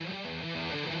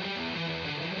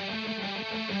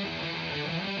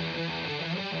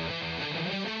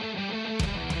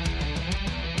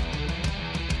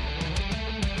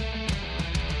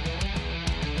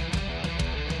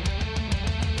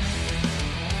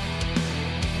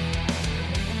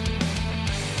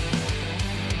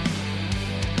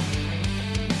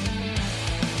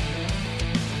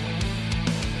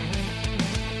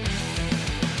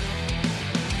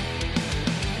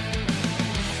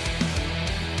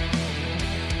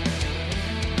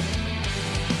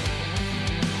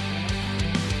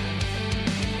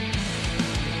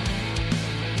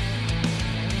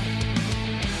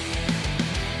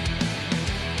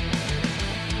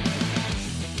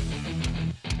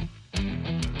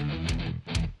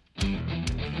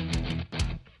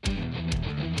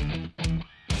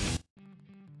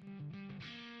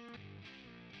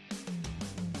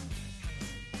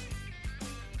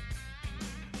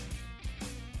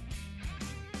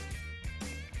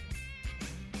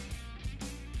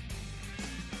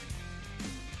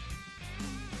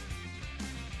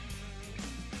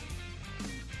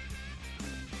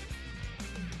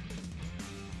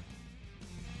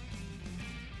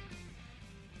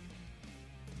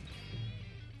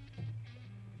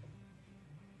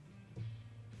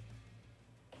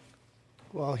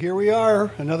Well, here we are,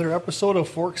 another episode of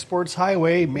Fork Sports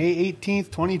Highway, May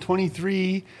 18th,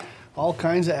 2023. All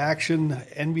kinds of action,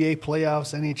 NBA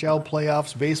playoffs, NHL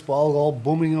playoffs, baseball all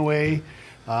booming away.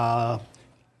 I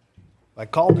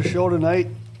called the show tonight,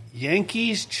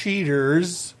 Yankees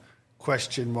cheaters, ?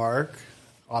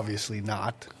 Obviously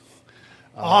not.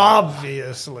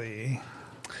 Obviously.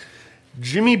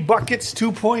 Jimmy Buckets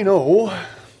 2.0,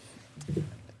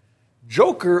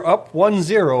 Joker up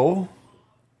 1-0,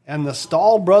 and the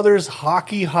Stahl brothers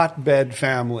hockey hotbed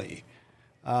family.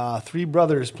 Three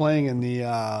brothers playing in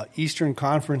the Eastern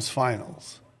Conference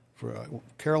Finals for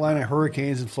Carolina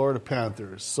Hurricanes and Florida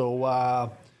Panthers.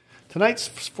 So tonight's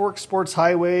Fork Sports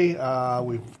Highway,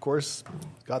 we've, of course,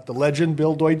 got the legend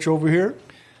Bill Deutsch over here.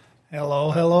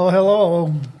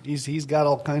 Hello. He's got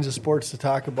all kinds of sports to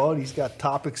talk about. He's got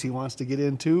topics he wants to get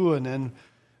into. And then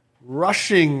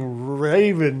rushing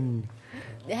Raven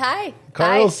Hi.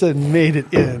 Carlson made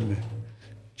it in.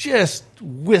 Just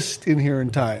whisked in here in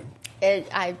time.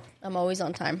 I'm always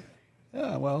on time.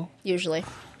 Yeah, well. Usually.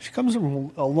 She comes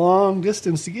from a long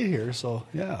distance to get here, so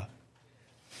yeah.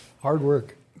 Hard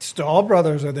work. Stahl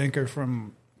brothers, I think, are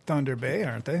from Thunder Bay,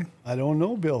 aren't they? I don't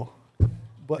know, Bill.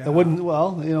 But I wouldn't,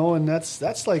 and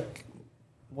that's like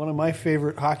one of my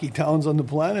favorite hockey towns on the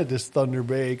planet is Thunder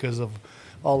Bay because of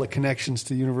all the connections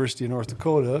to the University of North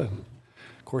Dakota. And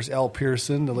of course, Al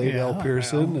Pearson, the late Al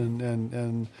Pearson,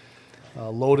 and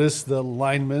Lotus, the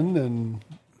lineman,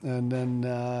 and then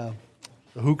the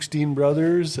Hookstein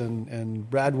brothers and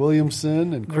Brad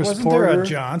Williamson and Chris Wasn't Porter. there a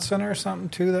Johnson or something,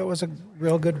 too, that was a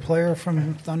real good player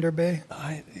from Thunder Bay?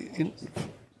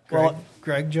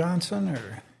 Greg Johnson?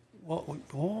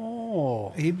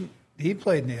 He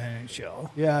played in the NHL.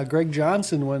 Yeah, Greg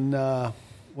Johnson,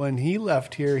 when he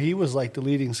left here, he was like the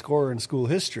leading scorer in school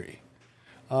history.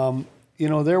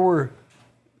 There were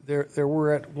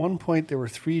at one point there were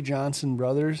three Johnson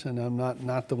brothers, and I'm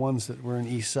not the ones that were in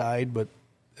East Side, but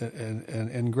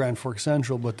and Grand Fork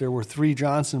Central, but there were three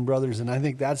Johnson brothers, and I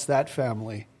think that's that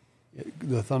family,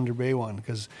 the Thunder Bay one,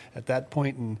 because at that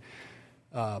point in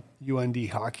UND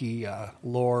hockey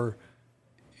lore,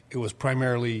 it was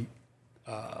primarily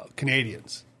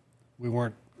Canadians. We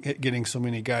weren't getting so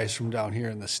many guys from down here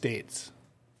in the States.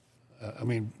 I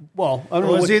don't know. It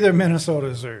was either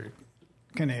Minnesotans or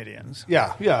Canadians.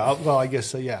 Yeah. Well, I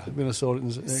guess,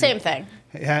 Minnesotans. Same thing.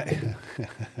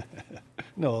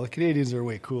 No, the Canadians are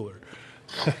way cooler.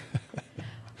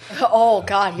 Oh,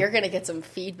 God, you're going to get some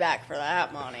feedback for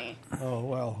that, Monty. Oh,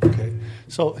 well, okay.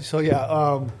 So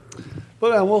yeah.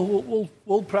 But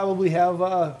we'll probably have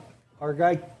our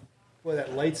guy. Boy,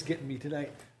 that light's getting me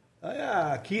tonight.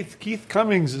 Keith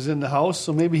Cummings is in the house,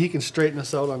 so maybe he can straighten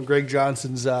us out on Greg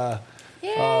Johnson's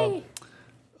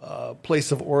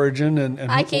place of origin and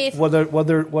Hi, Keith. what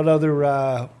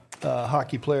other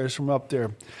hockey players from up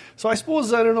there. So I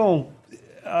suppose, I don't know,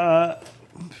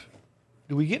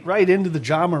 do we get right into the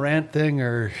John Morant thing,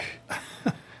 or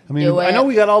I know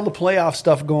we got all the playoff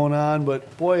stuff going on,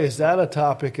 but boy, is that a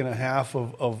topic and a half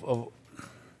of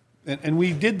and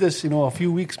we did this, a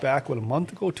few weeks back, a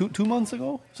month ago, two months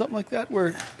ago, something like that,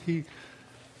 where he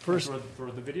first for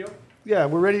the video. Yeah,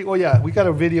 we're ready. Oh yeah, we got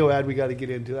a video ad we got to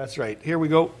get into. That's right. Here we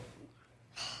go.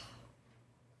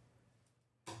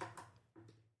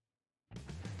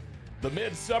 The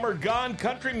Midsummer Gone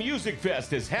Country Music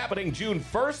Fest is happening June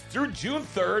 1st through June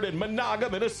 3rd in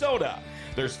Monaga, Minnesota.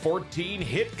 There's 14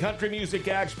 hit country music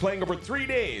acts playing over 3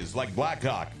 days, like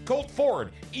Blackhawk, Colt Ford,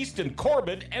 Easton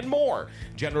Corbett, and more.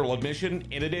 General admission,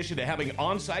 in addition to having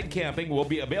on-site camping, will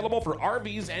be available for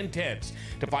RVs and tents.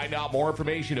 To find out more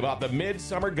information about the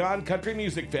Midsummer Gone Country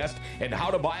Music Fest and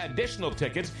how to buy additional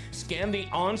tickets, scan the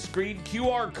on-screen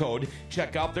QR code,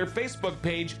 check out their Facebook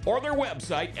page or their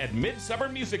website at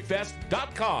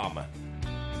midsummermusicfest.com.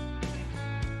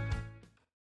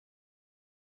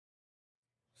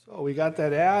 So we got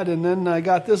that ad, and then I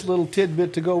got this little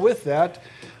tidbit to go with that.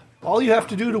 All you have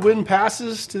to do to win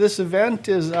passes to this event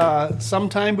is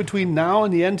sometime between now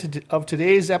and the end of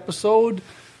today's episode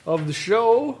of the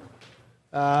show,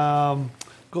 go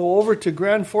over to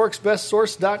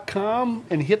GrandForksBestSource.com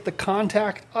and hit the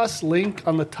Contact Us link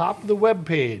on the top of the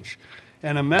webpage,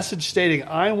 and a message stating,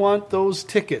 I want those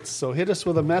tickets. So hit us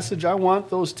with a message, I want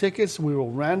those tickets, and we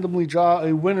will randomly draw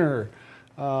a winner.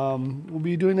 We'll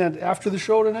be doing that after the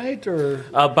show tonight, or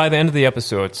by the end of the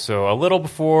episode. So a little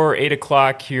before 8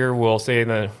 o'clock here, we'll say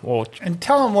that. And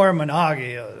tell them where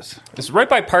Monaga is. It's right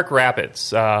by Park Rapids.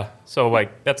 So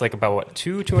that's about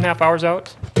 2.5 hours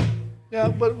out. Yeah,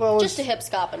 but Just a hip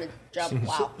scop and a jump.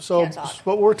 Wow. So Can't talk.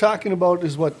 what we're talking about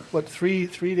is what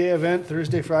 3-day event,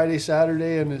 Thursday, Friday,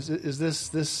 Saturday, and is this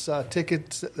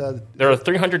ticket? They're a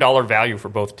 $300 value for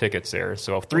both tickets there.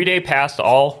 So 3-day pass to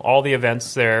all the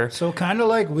events there. So kind of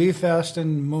like We Fest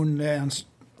and Moon Dance.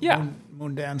 Yeah.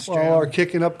 Moon Dance. Well, or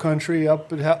Kicking Up Country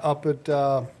up at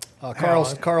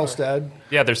Karlstad.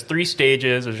 Yeah, there's 3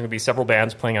 stages. There's going to be several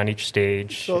bands playing on each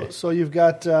stage. So you've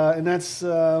got, and that's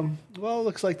it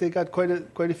looks like they got quite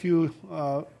a few,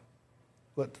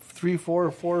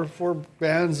 4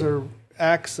 bands or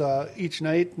acts each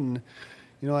night, and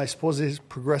I suppose they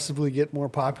progressively get more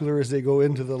popular as they go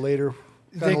into the later.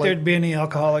 You think there'd be any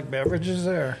alcoholic beverages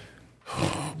there?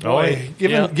 Boy,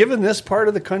 given this part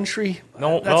of the country,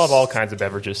 they'll have all kinds of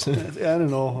beverages. I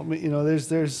don't know. I mean,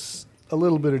 there's a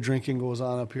little bit of drinking goes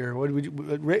on up here. What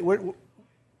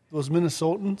those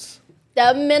Minnesotans? The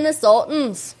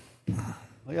Minnesotans.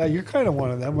 Yeah, you're kind of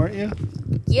one of them, aren't you?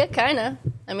 Yeah, kind of.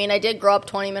 I mean, I did grow up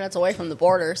 20 minutes away from the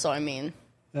border, so I mean,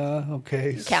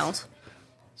 okay. counts.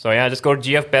 So yeah, just go to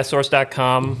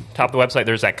gfbestsource.com. Top of the website,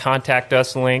 there's that contact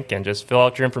us link, and just fill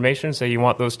out your information, say you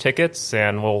want those tickets,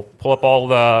 and we'll pull up all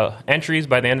the entries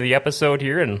by the end of the episode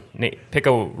here and pick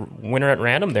a winner at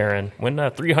random there and win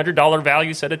a $300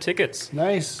 value set of tickets.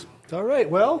 Nice. All right.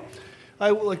 Well,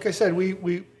 like I said,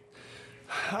 we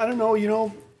I don't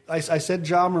know. I said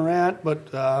John Morant,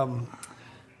 but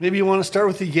maybe you want to start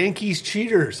with the Yankees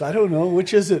cheaters. I don't know.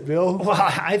 Which is it, Bill? Well,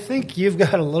 I think you've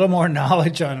got a little more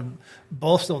knowledge on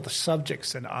both of the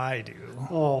subjects than I do.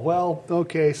 Oh, well,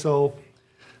 okay. So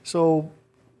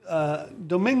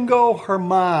Domingo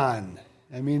Herman.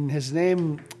 I mean, his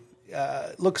name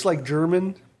looks like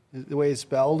German, the way it's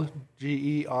spelled,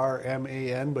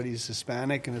 German, but he's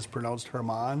Hispanic and it's pronounced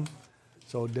Herman.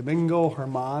 So Domingo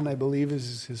Herman, I believe,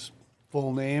 is his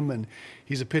full name, and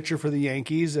he's a pitcher for the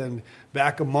Yankees. And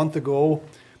back a month ago,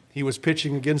 he was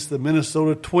pitching against the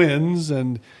Minnesota Twins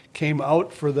and came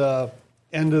out for the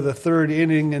end of the third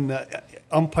inning, and the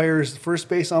first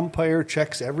base umpire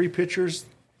checks every pitcher's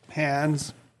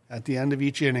hands at the end of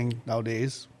each inning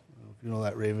nowadays. I don't know if you know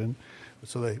that, Raven.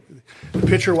 So the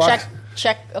pitcher walks.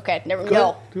 Check. Okay,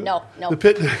 no.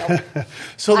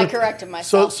 I corrected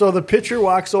myself. So the pitcher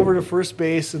walks over to first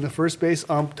base, and the first base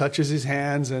ump touches his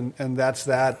hands, and that's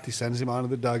that. He sends him onto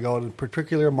the dugout. In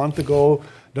particular, a month ago,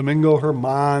 Domingo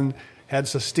Herman had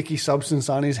some sticky substance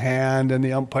on his hand, and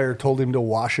the umpire told him to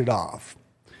wash it off.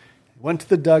 He went to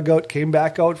the dugout, came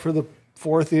back out for the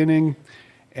fourth inning,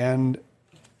 and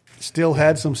still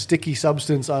had some sticky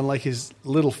substance on like his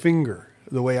little finger,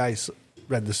 the way I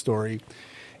read the story.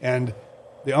 And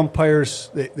the umpires,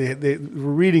 they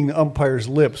were reading the umpire's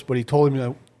lips, but he told him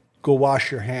to go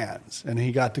wash your hands. And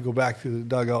he got to go back to the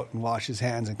dugout and wash his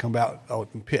hands and come out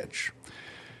and pitch.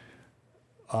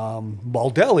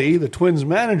 Baldelli, the Twins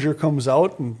manager, comes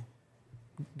out and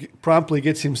promptly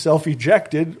gets himself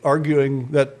ejected, arguing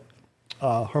that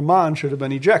Herman should have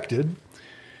been ejected.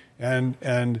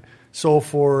 And so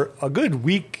for a good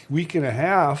week and a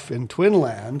half in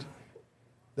Twinland,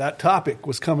 that topic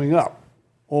was coming up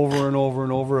over and over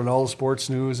and over in all the sports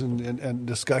news and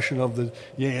discussion of the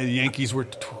Yankees were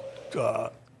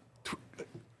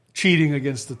cheating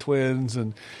against the Twins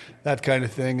and that kind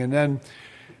of thing. And then,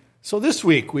 so this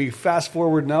week, we fast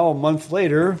forward now a month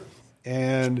later,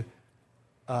 and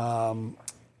 3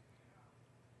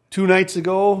 nights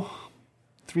ago,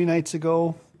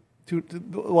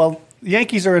 the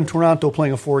Yankees are in Toronto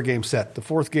playing a 4-game set. The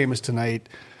 4th game is tonight.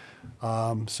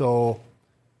 So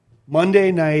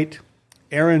Monday night,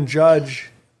 Aaron Judge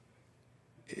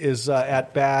is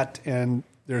at bat, and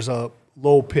there's a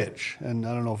low pitch. And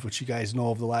I don't know what you guys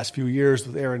know of the last few years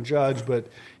with Aaron Judge, but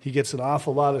he gets an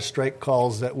awful lot of strike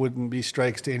calls that wouldn't be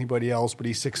strikes to anybody else, but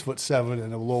he's 6'7",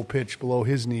 and a low pitch below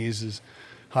his knees is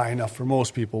high enough for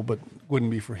most people, but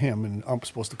wouldn't be for him. And I'm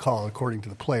supposed to call it according to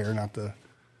the player, not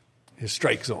his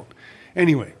strike zone.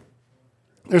 Anyway,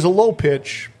 there's a low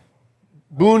pitch.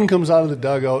 Boone comes out of the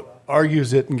dugout,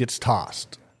 argues it, and gets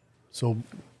tossed. So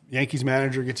Yankees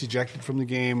manager gets ejected from the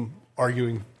game,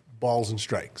 arguing balls and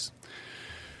strikes.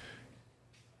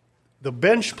 The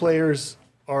bench players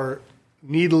are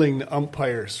needling the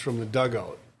umpires from the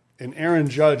dugout. And Aaron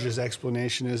Judge's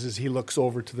explanation is he looks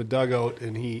over to the dugout,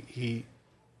 and he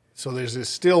so there's this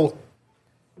still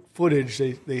footage.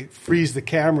 They freeze the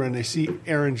camera, and they see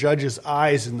Aaron Judge's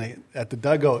eyes at the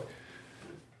dugout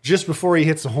just before he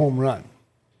hits a home run.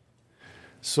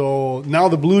 So now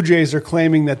the Blue Jays are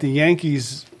claiming that the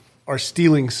Yankees are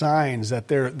stealing signs, that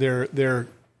their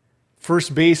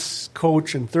first base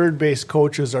coach and third base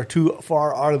coaches are too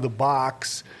far out of the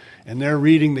box, and they're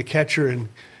reading the catcher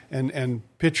and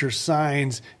pitcher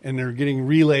signs, and they're getting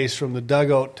relays from the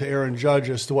dugout to Aaron Judge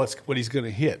as to what he's going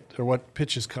to hit or what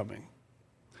pitch is coming.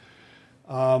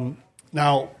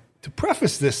 Now, to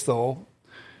preface this, though,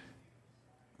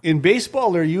 in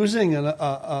baseball they're using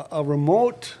a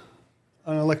remote,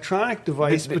 an electronic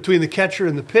device between the catcher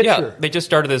and the pitcher. Yeah, they just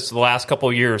started this the last couple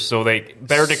of years, so they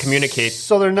better to communicate.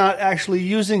 So they're not actually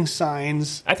using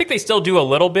signs. I think they still do a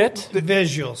little bit. The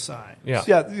visual sign. Yeah.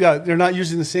 They're not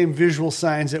using the same visual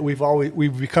signs that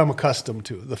we've become accustomed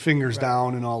to, the fingers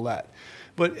down and all that.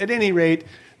 But at any rate,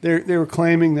 they were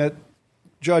claiming that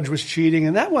Judge was cheating,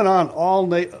 and that went on all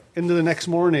night into the next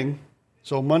morning.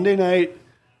 So Monday night,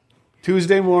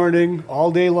 Tuesday morning,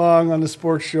 all day long on the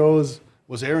sports shows.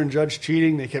 Was Aaron Judge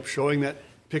cheating? They kept showing that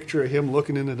picture of him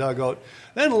looking in the dugout.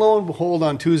 Then, lo and behold,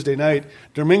 on Tuesday night,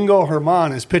 Domingo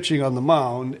Germán is pitching on the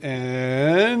mound,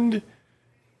 and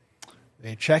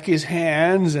they check his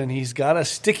hands, and he's got a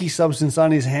sticky substance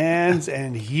on his hands,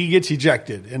 and he gets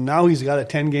ejected. And now he's got a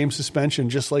 10-game suspension,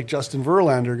 just like Justin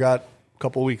Verlander got a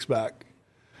couple weeks back.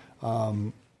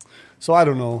 So I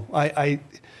don't know.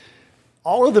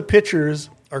 All of the pitchers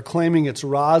are claiming it's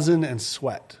rosin and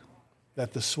sweat.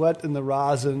 That the sweat and the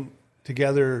rosin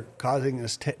together causing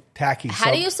this tacky.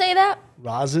 How do you say that?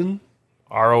 Rosin?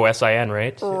 ROSIN,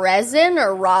 right? Resin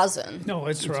or rosin? No,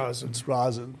 it's rosin. It's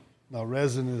rosin. Now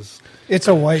resin is. It's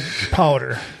a white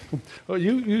powder. Oh,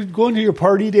 you going to your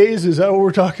party days? Is that what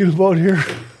we're talking about here?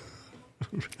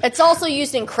 It's also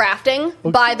used in crafting,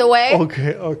 by the way.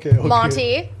 Okay.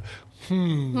 Monty.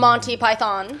 Monty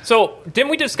Python. So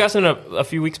didn't we discuss in a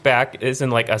few weeks back, isn't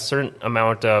like a certain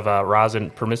amount of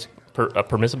rosin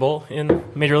permissible in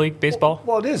Major League Baseball?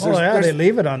 Well, it is. They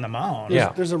leave it on the mound.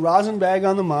 Yeah. There's a rosin bag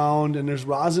on the mound, and there's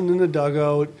rosin in the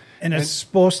dugout. And it's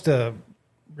supposed to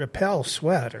repel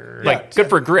sweat or Good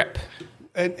for grip.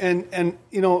 And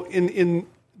you know, in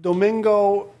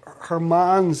Domingo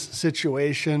Germán's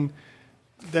situation,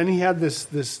 then he had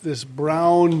this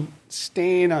brown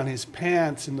stain on his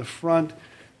pants in the front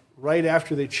right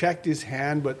after they checked his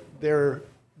hand, but the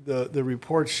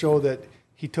reports show that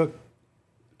he took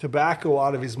tobacco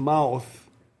out of his mouth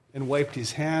and wiped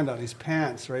his hand on his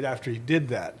pants right after he did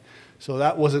that. So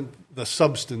that wasn't the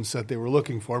substance that they were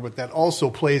looking for, but that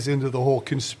also plays into the whole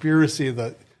conspiracy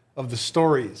of the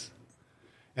stories.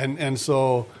 And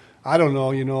so I don't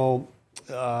know, you know,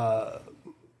 the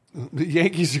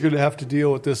Yankees are going to have to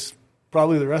deal with this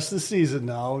probably the rest of the season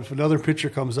now if another pitcher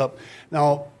comes up.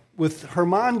 Now, with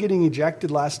Germán getting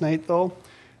ejected last night, though,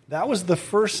 that was the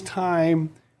first time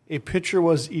a pitcher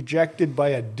was ejected by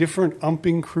a different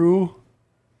umping crew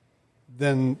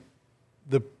than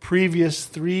the previous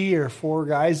 3 or 4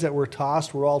 guys that were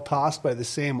all tossed by the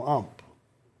same ump.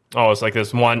 Oh, it's like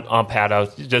this one ump had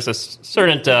just a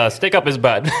certain stick up his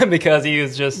butt because he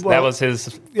was that was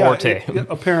his forte.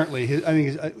 Apparently. I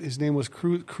think his name was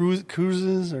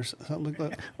Cruzes or something like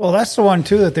that. Well, that's the one,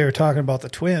 too, that they were talking about the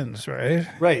Twins, right?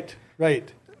 Right.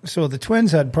 So the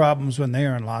Twins had problems when they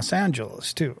were in Los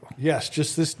Angeles, too. Yes,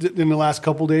 just this in the last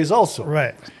couple days also.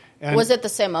 Right. And Was it the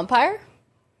same umpire?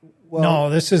 well, No,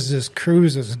 this is this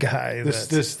Cruz's guy.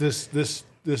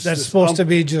 That's supposed to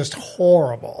be just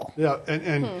horrible. Yeah,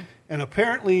 and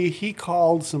apparently he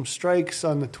called some strikes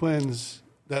on the Twins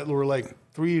that were like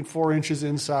 3 and 4 inches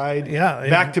inside. Yeah,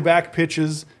 back-to-back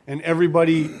pitches, and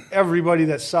everybody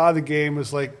that saw the game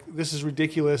was like, "This is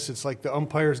ridiculous." It's like the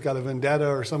umpire's got a vendetta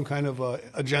or some kind of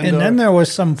agenda. And then there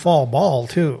was some fall ball,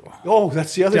 too. Oh,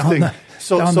 that's the other thing.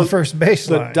 Down the first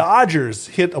baseline. The Dodgers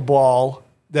hit a ball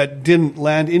that didn't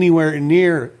land anywhere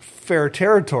near fair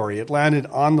territory. It landed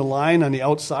on the line, on the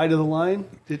outside of the line.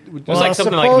 It was like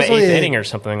something like the 8th inning or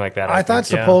something like that. I thought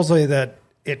supposedly that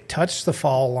it touched the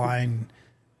foul line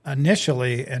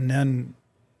initially and then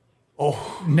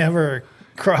never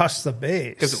crossed the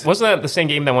base. Because wasn't that the same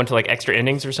game that went to like extra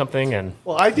innings or something? And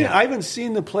well, I haven't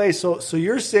seen the play. So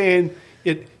you're saying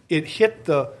it hit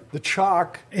the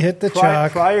chalk. It hit the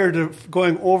chalk prior to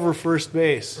going over first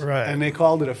base, right? And they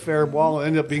called it a fair ball. It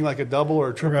ended up being like a double or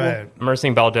a triple. Right.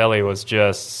 Marcin Baldelli was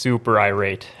just super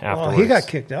irate afterwards. Well, he got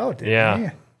kicked out, didn't he?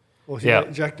 Well, he got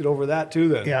ejected over that too.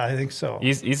 Then I think so.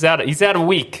 He's out a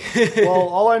week. Well,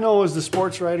 all I know is the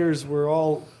sports writers were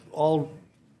all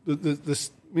the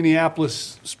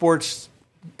Minneapolis sports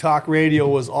talk radio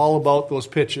was all about those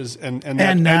pitches and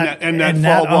that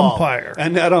fall umpire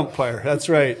and that umpire. That's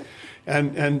right.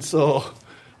 And so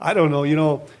I don't know. You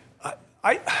know,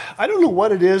 I don't know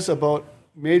what it is about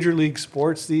Major League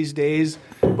sports these days,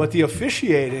 but the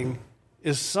officiating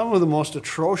is some of the most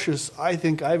atrocious I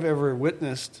think I've ever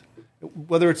witnessed.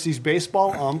 Whether it's these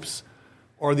baseball umps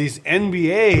or these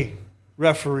NBA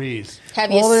referees.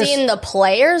 Have you seen the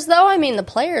players, though? I mean, the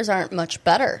players aren't much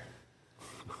better.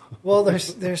 Well,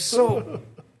 there's so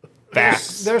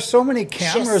Facts. there's so many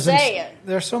cameras saying.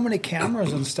 there's so many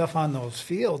cameras and stuff on those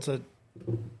fields that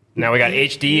Now we got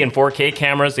HD and 4K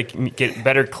cameras that can get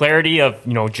better clarity of,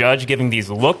 Judge giving these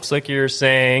looks like you're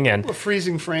saying. And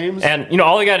Freezing frames. And,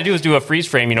 all you got to do is do a freeze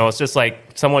frame. It's just like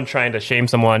someone trying to shame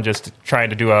someone, just trying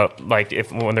to do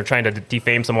when they're trying to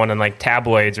defame someone in like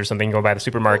tabloids or something, you go by the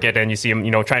supermarket and you see them,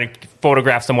 trying to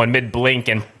photograph someone mid-blink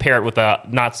and pair it with a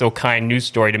not-so-kind news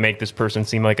story to make this person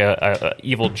seem like a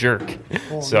evil jerk.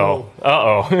 No.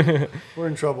 Uh-oh. We're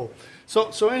in trouble.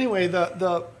 So anyway,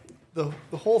 the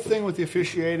whole thing with the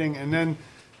officiating, and then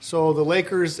so the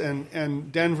Lakers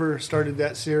and Denver started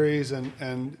that series,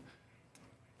 and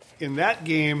in that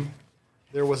game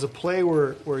there was a play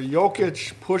where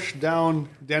Jokic pushed down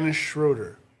Dennis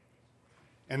Schroeder,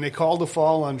 and they called a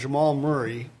foul on Jamal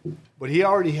Murray, but he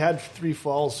already had 3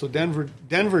 fouls, so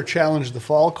Denver challenged the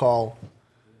foul call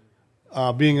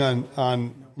being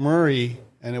on Murray,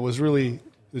 and it was really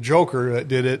the Joker that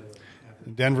did it.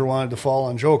 Denver wanted to fall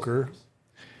on Joker.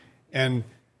 And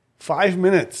 5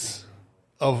 minutes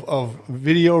of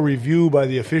video review by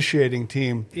the officiating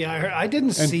team. Yeah, I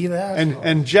didn't see that.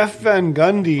 And Jeff Van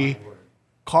Gundy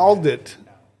called it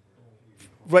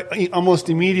right almost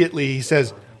immediately. He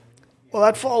says, "Well,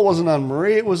 that foul wasn't on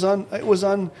Murray. It was on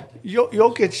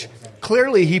Jokic.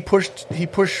 Clearly, he pushed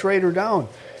Schrader down."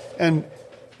 And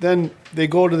then they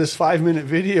go to this 5-minute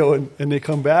video, and they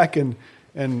come back, and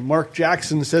Mark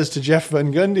Jackson says to Jeff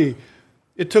Van Gundy,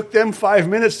 "It took them 5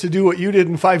 minutes to do what you did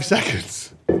in 5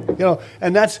 seconds."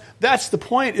 And that's the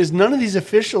point, is none of these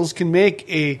officials can make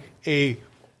a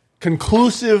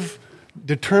conclusive,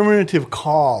 determinative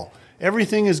call.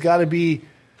 Everything has got to be,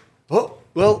 "Oh,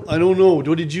 well, I don't know.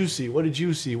 What did you see? What did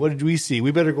you see? What did we see?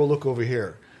 We better go look over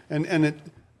here." And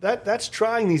that's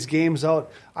trying these games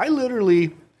out. I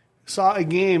literally saw a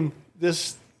game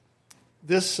this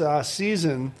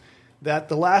season that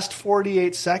the last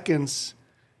 48 seconds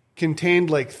contained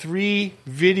like 3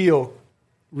 video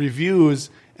reviews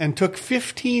and took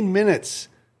 15 minutes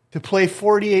to play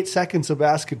 48 seconds of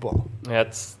basketball.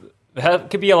 That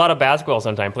could be a lot of basketball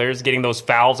sometimes. Players getting those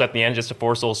fouls at the end just to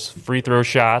force those free throw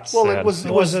shots. Well,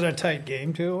 was it a tight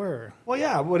game too? Or? Well,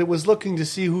 yeah, but it was looking to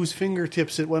see whose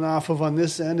fingertips it went off of on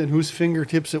this end and whose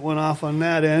fingertips it went off on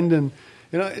that end. And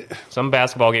some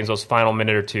basketball games, those final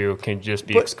minute or two can just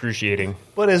be excruciating.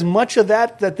 But as much of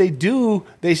that they do,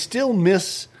 they still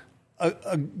miss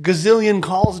a gazillion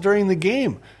calls during the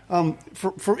game.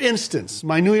 For instance,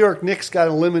 my New York Knicks got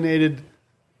eliminated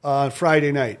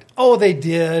Friday night. Oh, they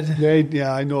did.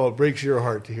 Yeah, I know. It breaks your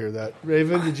heart to hear that.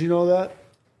 Raven, did you know that?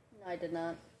 No, I did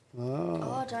not.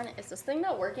 Oh, darn it. Is this thing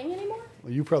not working anymore?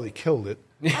 Well, you probably killed it.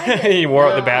 He wore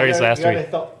out the batteries last week.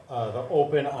 The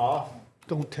open off.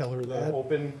 Don't tell her that.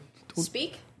 Open.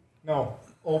 Speak? No,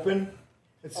 open.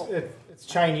 It's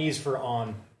Chinese for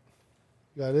on.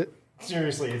 Got it?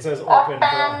 Seriously, it says open for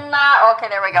on. Okay,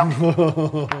 there we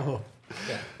go.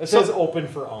 It says open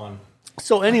for on.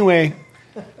 So anyway,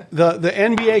 the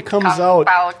NBA comes out.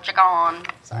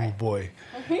 Sorry. Oh boy,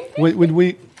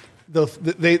 when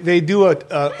they do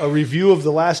a review of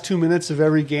the last 2 minutes of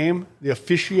every game, the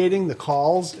officiating, the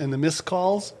calls, and the missed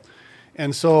calls,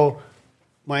 and so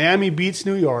Miami beats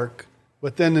New York,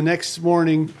 but then the next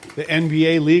morning the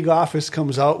NBA league office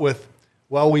comes out with,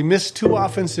 "Well, we missed 2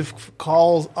 offensive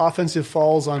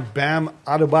fouls on Bam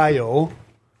Adebayo,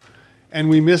 and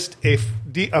we missed a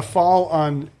foul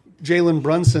on Jalen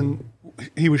Brunson.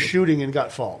 He was shooting and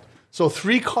got fouled." So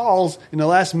 3 calls in the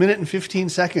last minute and 15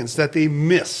 seconds that they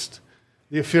missed,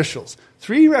 the officials.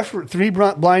 3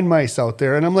 blind mice out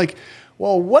there, and I'm like,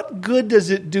 well, what good does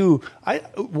it do?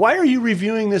 Why are you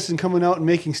reviewing this and coming out and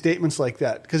making statements like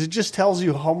that? Because it just tells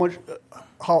you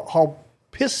how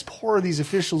piss poor these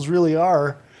officials really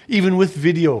are, even with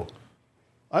video.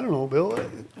 I don't know, Bill.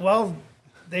 Well,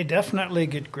 they definitely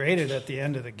get graded at the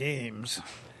end of the games.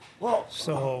 Well,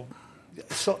 so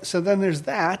then there's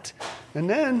that,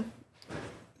 and then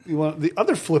the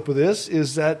other flip of this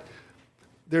is that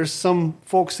there's some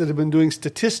folks that have been doing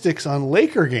statistics on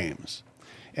Laker games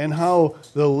and how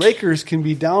the Lakers can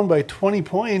be down by 20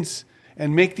 points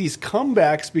and make these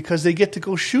comebacks because they get to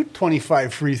go shoot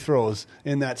 25 free throws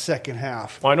in that second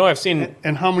half. Well, I know I've seen...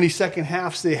 And how many second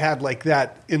halves they had like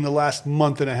that in the last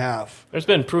month and a half. There's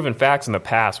been proven facts in the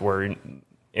past where,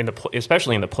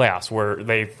 especially in the playoffs, where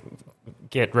they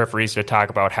get referees to talk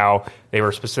about how they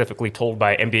were specifically told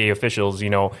by NBA officials,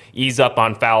 ease up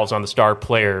on fouls on the star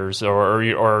players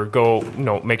or go,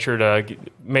 make sure to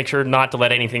make sure not to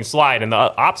let anything slide. And the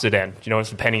opposite end,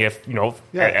 depending if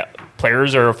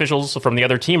players or officials from the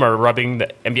other team are rubbing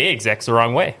the NBA execs the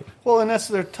wrong way. Well, and that's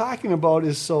what they're talking about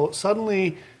is so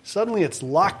suddenly it's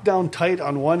locked down tight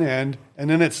on one end, and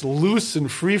then it's loose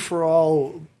and free for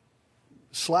all,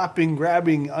 slapping,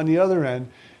 grabbing on the other end,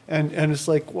 and it's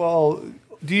like, well,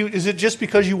 is it just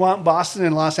because you want Boston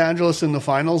and Los Angeles in the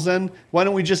finals? Then why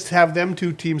don't we just have them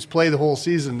two teams play the whole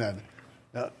season then?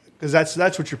 Because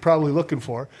that's what you're probably looking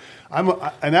for. And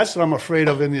that's what I'm afraid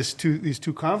of in these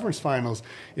two conference finals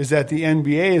is that the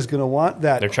NBA is going to want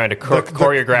that. They're trying to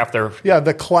choreograph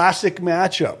the classic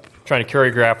matchup. Trying to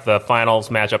choreograph the finals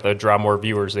matchup that would draw more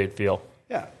viewers. They'd feel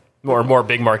more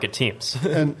big market teams.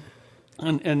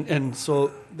 And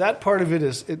so that part of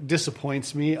it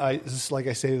disappoints me. Like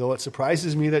I say though, it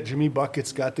surprises me that Jimmy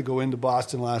Buckets got to go into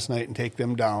Boston last night and take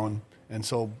them down, and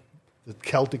so the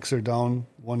Celtics are down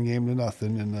 1-0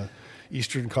 in the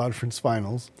Eastern Conference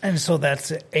Finals. And so that's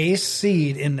the eighth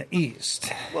seed in the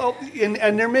East. Well,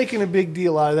 and they're making a big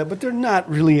deal out of that, but they're not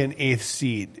really an eighth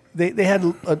seed. They had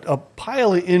a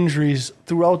pile of injuries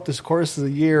throughout this course of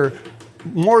the year,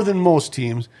 more than most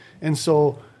teams. And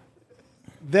so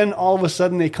then all of a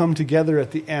sudden they come together at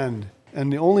the end.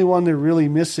 And the only one they're really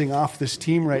missing off this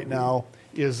team right now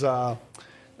is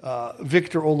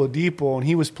Victor Oladipo, and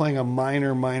he was playing a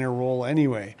minor role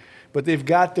anyway. But they've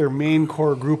got their main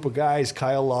core group of guys: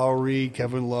 Kyle Lowry,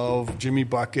 Kevin Love, Jimmy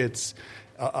Buckets,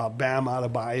 Bam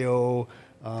Adebayo.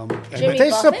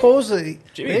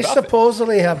 They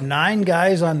supposedly have 9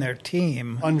 guys on their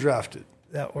team undrafted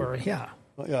that were Yeah.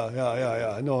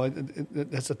 No,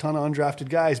 that's a ton of undrafted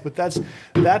guys, but that's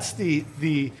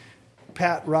the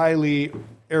Pat Riley,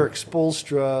 Eric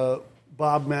Spoelstra,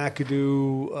 Bob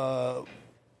McAdoo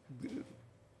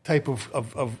type of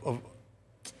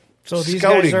So these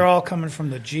scouting. guys are all coming from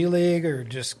the G League or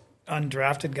just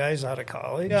undrafted guys out of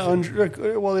college? Yeah,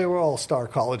 well, they were all star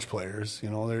college players.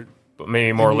 They're but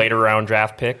maybe more later round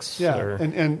draft picks. Yeah, or,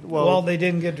 well, they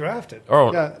didn't get drafted.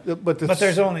 Oh, yeah, but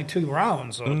there's only 2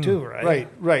 rounds, though, too, right?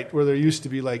 Right. Where there used to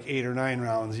be like 8 or 9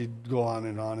 rounds, you'd go on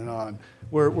and on and on.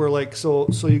 Where like so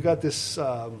you got this.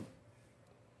 What's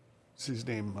his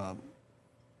name?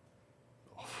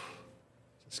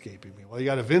 It's escaping me. Well, you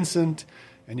got a Vincent,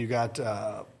 and you got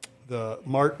the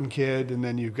Martin kid, and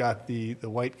then you've got the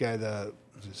white guy, the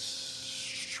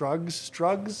Struggs.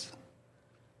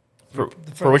 For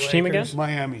which team again?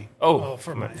 Miami.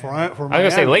 For Miami. I was going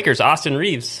to say Lakers. Austin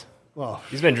Reeves. Well,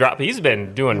 he's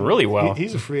been doing really well.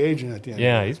 He's a free agent at the end.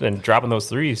 Yeah, he's been dropping those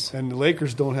threes. And the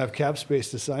Lakers don't have cap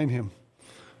space to sign him.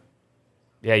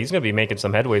 Yeah, he's going to be making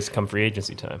some headways come free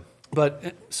agency time.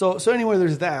 But so anyway,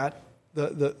 there's that.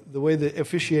 The way the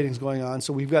officiating is going on.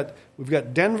 So we've got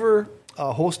Denver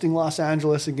hosting Los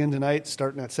Angeles again tonight,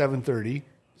 starting at 7:30.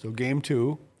 So game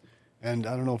 2. And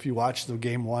I don't know if you watched the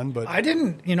game 1, but I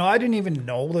didn't even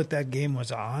know that game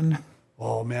was on.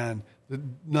 Oh man, the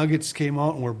Nuggets came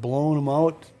out and were blowing them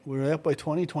out. We were up by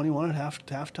 20, 21 at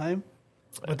halftime.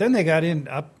 But then they got in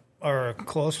up or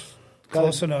close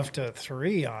enough to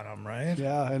 3 on them, right?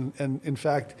 Yeah, and in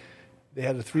fact, they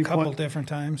had a 3-point. A couple different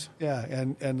times. Yeah,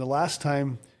 and the last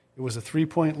time it was a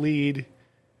 3-point lead,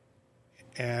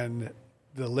 and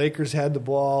the Lakers had the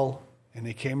ball. And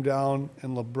they came down,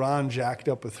 and LeBron jacked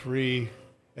up a 3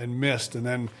 and missed. And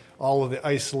then all of the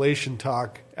isolation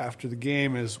talk after the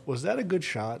game was that a good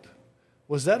shot?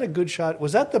 Was that a good shot?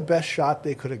 Was that the best shot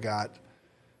they could have got?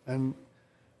 And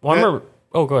I remember.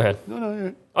 Oh, go ahead.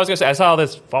 No. I was going to say, I saw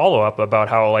this follow-up about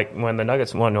how, like, when the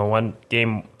Nuggets won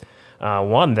game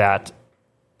one, that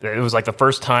it was like the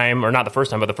first time, or not the first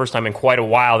time, but the first time in quite a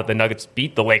while that the Nuggets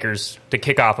beat the Lakers to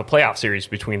kick off a playoff series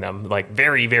between them. Like,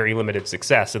 very, very limited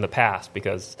success in the past,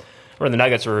 because the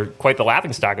Nuggets were quite the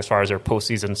laughingstock as far as their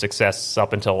postseason success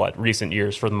up until recent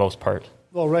years for the most part.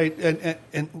 Well, right.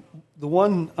 And the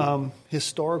one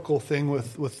historical thing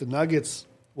with the Nuggets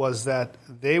was that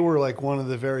they were like one of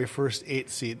the very first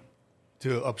 8 seed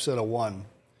to upset a 1.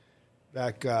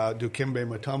 Back Dikembe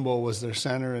Mutombo was their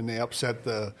center, and they upset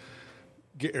the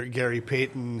Gary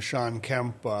Payton, Sean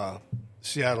Kemp,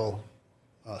 Seattle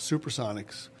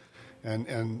Supersonics,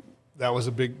 and that was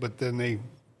a big. But then they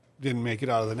didn't make it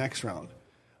out of the next round.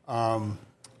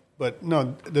 But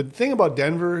no, the thing about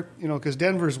Denver, because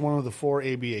Denver is one of the 4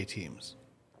 ABA teams: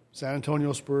 San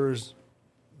Antonio Spurs,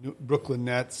 Brooklyn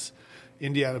Nets,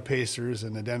 Indiana Pacers,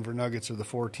 and the Denver Nuggets are the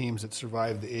 4 teams that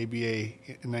survived the ABA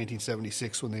in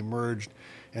 1976 when they merged.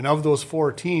 And of those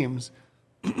 4 teams.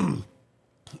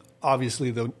 Obviously,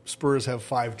 the Spurs have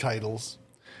 5 titles.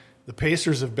 The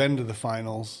Pacers have been to the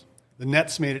finals. The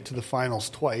Nets made it to the finals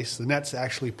twice. The Nets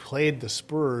actually played the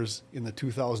Spurs in the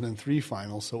 2003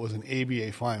 finals, so it was an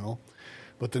ABA final.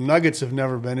 but the Nuggets have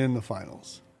never been in the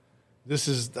finals. This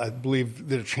is, I believe,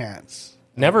 their chance.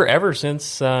 Never ever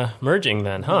since merging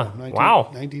then, huh? Yeah, Wow.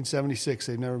 1976,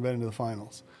 they've never been into the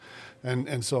finals.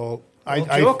 And so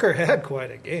Joker had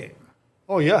quite a game.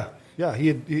 Oh, yeah. Yeah,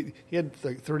 he had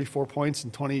like 34 points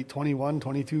and 21,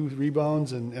 22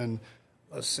 rebounds and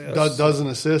dozen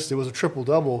assists. It was a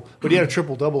triple-double, but he had a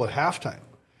triple-double at halftime.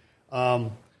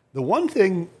 The one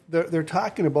thing they're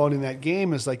talking about in that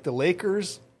game is like the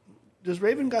Lakers. Does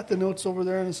Raven got the notes over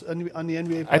there on the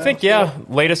NBA playoffs? I think, yeah.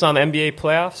 Latest on the NBA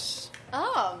playoffs.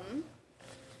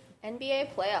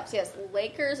 NBA playoffs. Yes,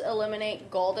 Lakers eliminate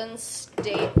Golden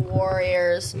State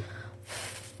Warriors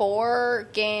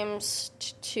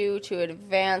 4-2 to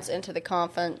advance into the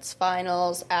conference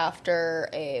finals after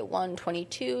a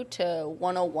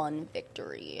 122-101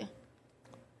 victory.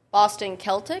 Boston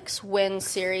Celtics win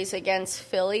series against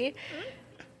Philly.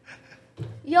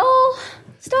 Y'all,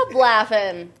 stop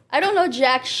laughing. I don't know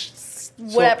jack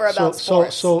about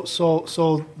sports.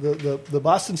 So the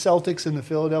Boston Celtics and the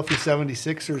Philadelphia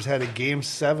 76ers had a Game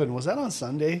 7. Was that on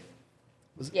Sunday?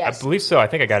 Yes. I believe so. I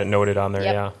think I got it noted on there,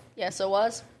 Yep. yeah. Yes, it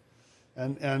was.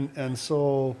 And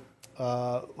so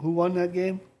who won that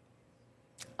game?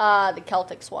 The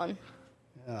Celtics won.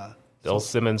 Yeah. Bill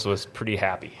Simmons was pretty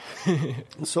happy.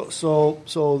 So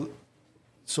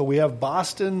we have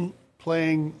Boston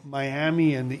playing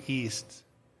Miami in the East.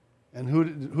 And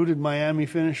who did Miami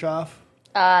finish off?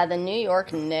 The New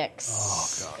York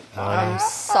Knicks. Oh, God.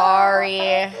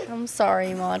 I'm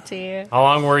sorry, Monty. How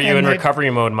long were you in recovery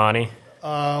mode, Monty?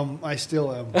 I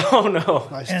still am. Oh, no.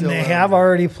 And they have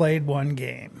already played one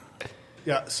game.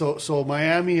 Yeah, so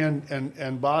Miami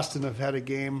and Boston have had a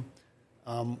game.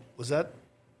 Was that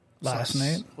Last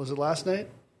night? Was it last night?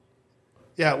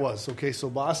 Yeah, it was. Okay, so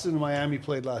Boston and Miami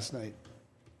played last night.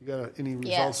 You got any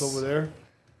results over there?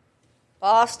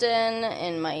 Boston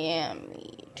and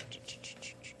Miami.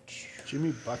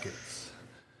 Jimmy Buckets.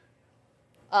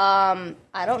 I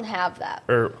don't have that.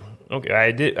 Okay,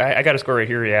 I did. I got a score right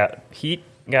here. Yeah, Heat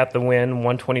got the win,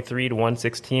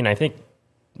 123-116. I think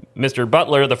Mr.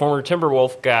 Butler, the former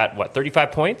Timberwolf, got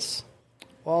 35 points.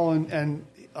 Well, and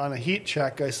on a Heat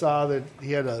check, I saw that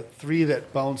he had a 3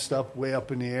 that bounced up way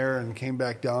up in the air and came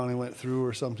back down and went through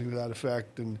or something to that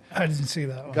effect. And I didn't see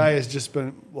that one. Guy has just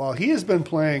been he has been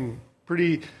playing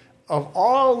pretty. Of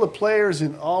all the players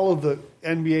in all of the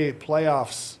NBA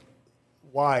playoffs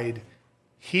wide,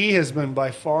 he has been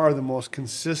by far the most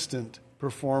consistent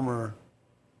performer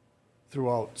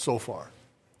throughout so far.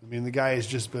 I mean, the guy has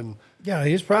just been. Yeah,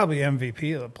 he's probably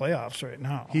MVP of the playoffs right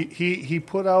now. He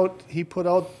put out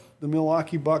the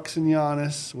Milwaukee Bucks and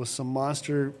Giannis with some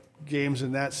monster games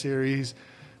in that series.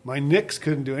 My Knicks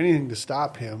couldn't do anything to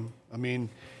stop him. I mean,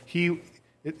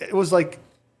 it was like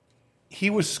he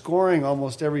was scoring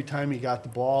almost every time he got the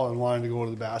ball and wanted to go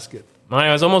to the basket.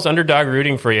 I was almost underdog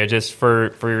rooting for you just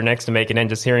for your Knicks to make it in.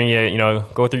 Just hearing you,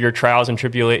 go through your trials and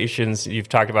tribulations you've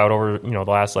talked about over, the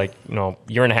last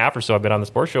year and a half or so. I've been on the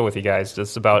sports show with you guys,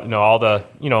 just about all the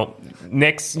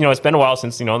Knicks. It's been a while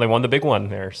since they won the big one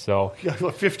there. So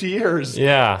 50 years.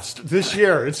 Yeah, this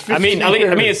year it's 50. I mean,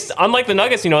 it's unlike the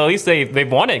Nuggets. At least they've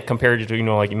won it compared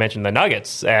to like you mentioned the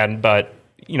Nuggets, but.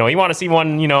 You want to see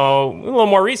one, a little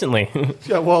more recently.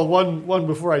 Yeah, well, one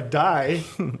before I die.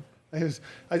 I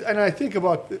think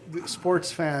about the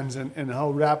sports fans and how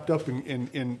wrapped up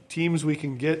in teams we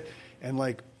can get. And,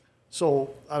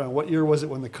 so, I don't know, what year was it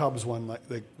when the Cubs won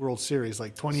the World Series?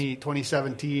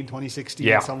 2017,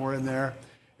 2016, somewhere in there.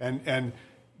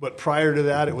 But prior to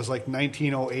that, it was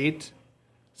 1908.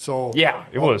 So yeah,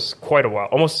 it was quite a while.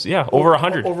 Almost, over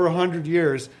 100. Over 100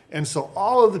 years. And so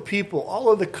all of the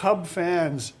Cub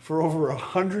fans for over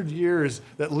 100 years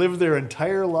that lived their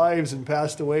entire lives and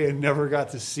passed away and never got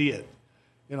to see it.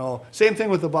 Same thing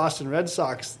with the Boston Red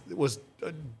Sox. It was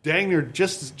dang near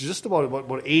just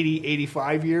about 80,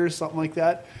 85 years, something like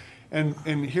that. And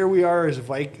here we are as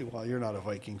Viking. Well, you're not a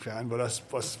Viking fan, but us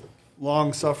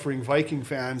long-suffering Viking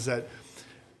fans that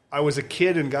I was a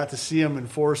kid and got to see them in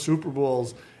 4 Super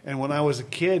Bowls. And when I was a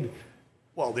kid,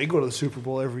 they go to the Super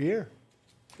Bowl every year.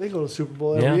 They go to the Super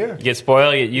Bowl every year. You get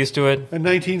spoiled, you get used to it. In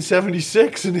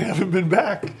 1976, and they haven't been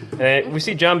back. We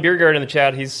see John Biergard in the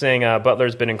chat. He's saying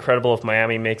Butler's been incredible. If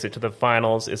Miami makes it to the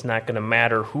finals, it's not going to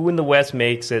matter who in the West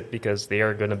makes it because they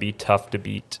are going to be tough to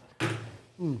beat.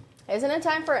 Isn't it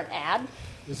time for an ad?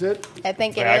 Is it? I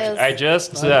think it is. I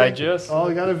just. Oh,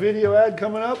 we got a video ad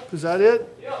coming up. Is that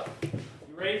it? Yep. You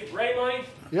ready, Monty?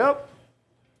 Yep.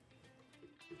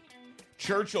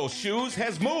 Churchill Shoes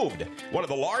has moved. One of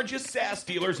the largest SAS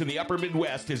dealers in the upper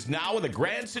Midwest is now in the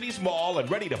Grand Cities Mall and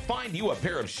ready to find you a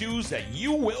pair of shoes that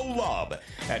you will love.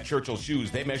 At Churchill Shoes,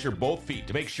 they measure both feet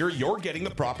to make sure you're getting the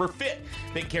proper fit.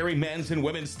 They carry men's and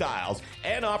women's styles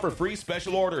and offer free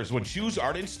special orders when shoes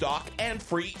aren't in stock and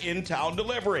free in-town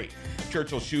delivery.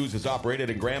 Churchill Shoes has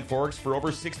operated in Grand Forks for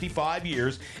over 65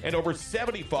 years and over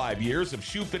 75 years of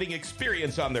shoe fitting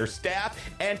experience on their staff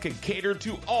and can cater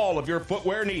to all of your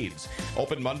footwear needs.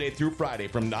 Open Monday through Friday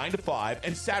from 9 to 5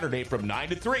 and Saturday from 9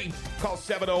 to 3. Call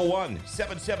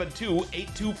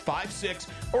 701-772-8256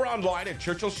 or online at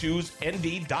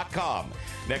churchillshoesnd.com.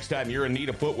 Next time you're in need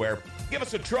of footwear, give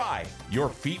us a try. Your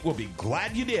feet will be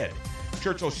glad you did.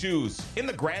 Churchill Shoes in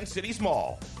the Grand Cities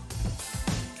Mall.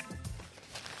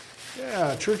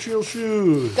 Yeah, Churchill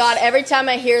Shoes. God, every time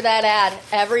I hear that ad,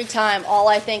 every time, all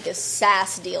I think is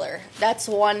SAS dealer. That's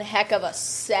one heck of a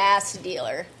SAS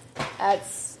dealer.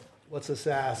 What's a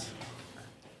SAS?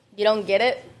 You don't get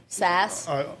it? SAS?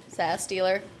 SAS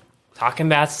dealer. Talking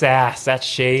about sass, that's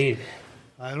shade.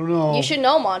 I don't know. You should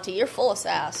know, Monty. You're full of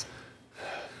sass.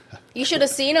 You should have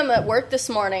seen him at work this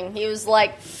morning. He was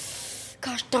like,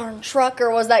 gosh darn truck, or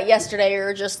was that yesterday?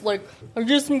 Or just like, I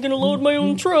guess I'm going to load my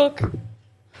own truck.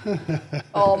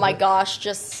 Oh my gosh,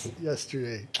 just...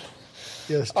 Yesterday.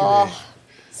 Oh,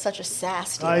 such a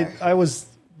sass dealer. I was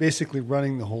basically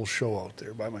running the whole show out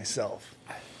there by myself.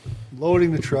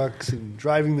 Loading the trucks and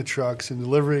driving the trucks and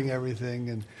delivering everything.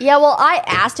 And yeah, well, I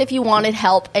asked if you wanted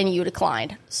help and you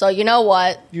declined. So you know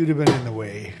what? You'd have been in the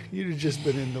way. You'd have just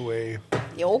been in the way.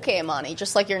 You okay, Monty?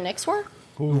 Just like your Knicks were?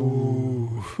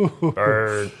 Ooh.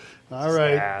 Bird. All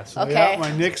right. Sass. So, Okay. yeah,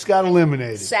 my Knicks got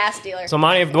eliminated. Sass dealer. So,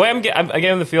 Monty, the way I'm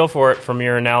getting the feel for it from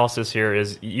your analysis here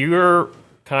is you're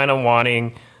kind of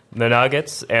wanting the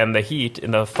Nuggets and the Heat in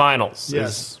the finals.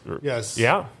 Yes. Yes.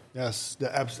 Yeah. Yes,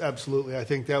 absolutely. I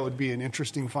think that would be an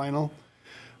interesting final.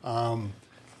 The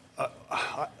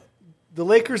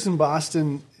Lakers in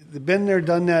Boston, they've been there,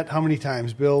 done that how many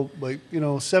times, Bill?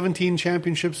 17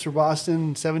 championships for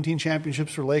Boston, 17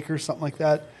 championships for Lakers, something like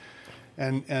that.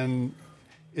 And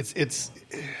it's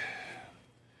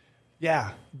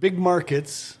big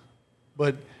markets,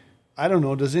 but I don't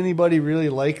know. Does anybody really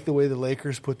like the way the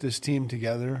Lakers put this team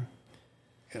together?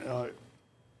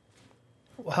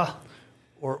 Well,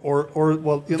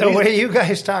 the way you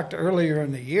guys talked earlier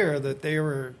in the year that they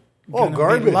were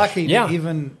garbage. be lucky Yeah. to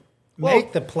even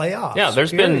make the playoffs. Yeah,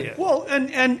 there's been- Well,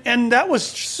 and that was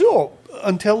so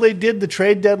until they did the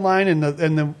trade deadline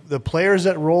and the players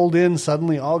that rolled in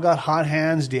suddenly all got hot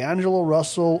hands. D'Angelo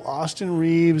Russell, Austin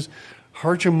Reeves,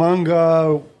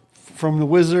 Harchamunga from the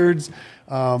Wizards,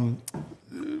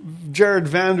 Jared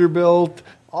Vanderbilt,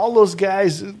 all those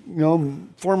guys,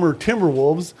 former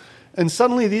Timberwolves. And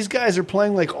suddenly these guys are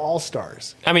playing like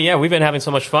all-stars. I mean, yeah, we've been having so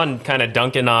much fun kind of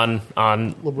dunking on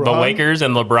LeBron. the Lakers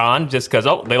and LeBron just because,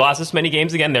 they lost this many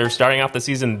games again. They're starting off the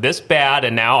season this bad,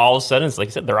 and now all of a sudden, it's like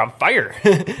you said, they're on fire.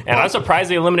 And I'm surprised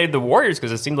they eliminated the Warriors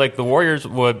because it seemed like the Warriors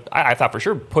would, I thought for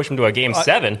sure, push them to a Game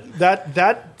 7.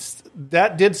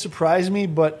 That did surprise me,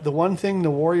 but the one thing the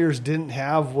Warriors didn't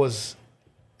have was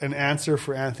an answer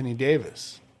for Anthony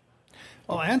Davis.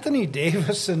 Well, Anthony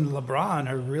Davis and LeBron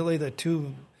are really the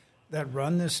two that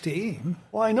run this team.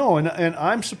 Well, I know, and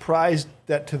I'm surprised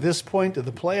that to this point of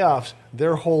the playoffs,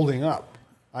 they're holding up.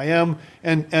 I am,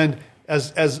 and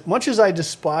as much as I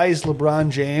despise LeBron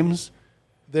James,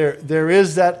 there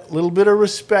is that little bit of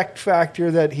respect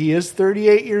factor that he is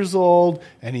 38 years old,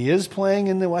 and he is playing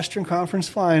in the Western Conference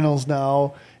Finals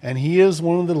now, and he is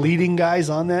one of the leading guys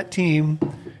on that team,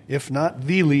 if not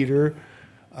the leader.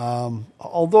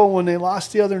 Although when they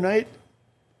lost the other night,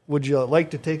 would you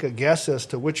like to take a guess as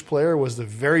to which player was the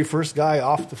very first guy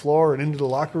off the floor and into the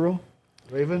locker room?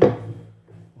 Raven?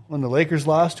 When the Lakers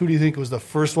lost, who do you think was the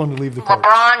first one to leave the court?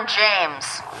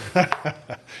 LeBron James.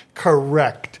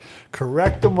 Correct.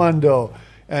 Correctamundo.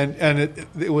 And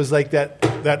it was like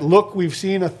that look we've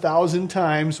seen 1,000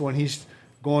 times when he's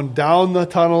going down the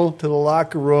tunnel to the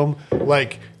locker room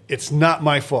like, it's not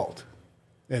my fault.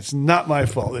 It's not my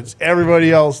fault. It's everybody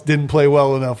else didn't play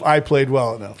well enough. I played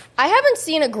well enough. I haven't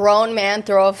seen a grown man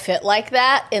throw a fit like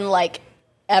that in,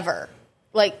 ever.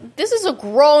 This is a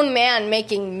grown man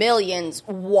making millions.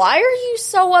 Why are you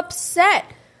so upset?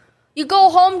 You go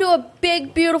home to a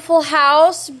big, beautiful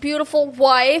house, beautiful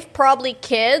wife, probably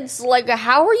kids.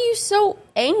 How are you so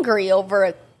angry over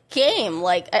a game?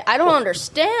 I don't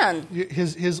understand.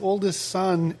 His oldest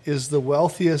son is the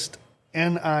wealthiest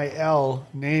NIL,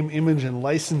 name, image, and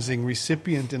licensing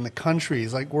recipient in the country.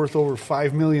 He's worth over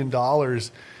 $5 million,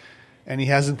 and he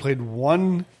hasn't played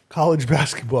one college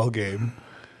basketball game.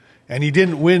 And he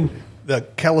didn't win the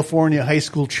California high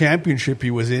school championship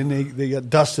he was in, they got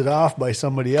dusted off by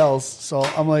somebody else. So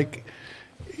I'm like,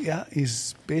 yeah,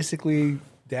 he's basically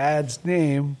Dad's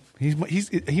name.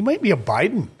 He might be a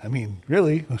Biden. I mean,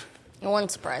 really. It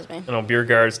wouldn't surprise me. I know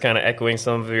Biergard's kind of echoing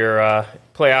some of your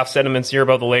playoff sentiments here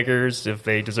about the Lakers. If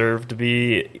they deserve to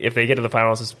be, if they get to the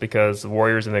finals, it's because the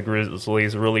Warriors and the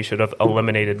Grizzlies really should have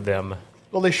eliminated them.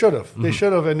 Well, they should have. They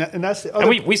should have, and that's the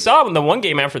other. And we saw them the one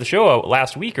game after the show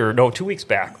last week, or no, 2 weeks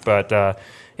back. But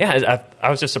yeah, I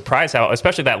was just surprised how,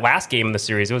 especially that last game in the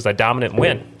series, it was a dominant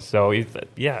win. So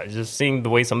yeah, just seeing the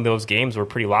way some of those games were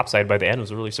pretty lopsided by the end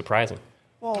was really surprising.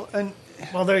 Well,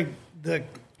 the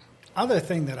other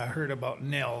thing that I heard about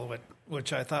Nil,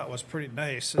 which I thought was pretty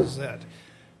nice, is that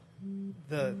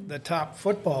the top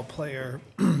football player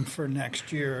for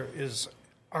next year is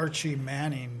Archie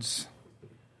Manning's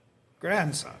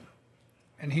grandson,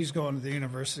 and he's going to the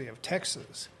University of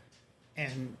Texas,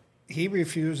 and he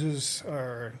refuses,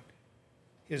 or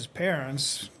his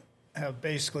parents have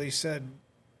basically said,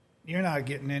 you're not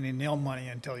getting any Nil money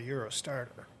until you're a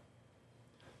starter.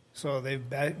 So they've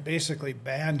basically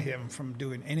banned him from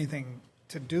doing anything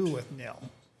to do with Nil,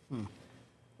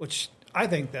 which I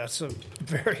think that's a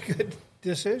very good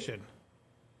decision.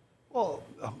 Well,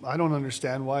 I don't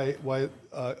understand why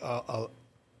a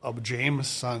James'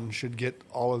 son should get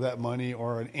all of that money,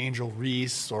 or an Angel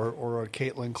Reese, or a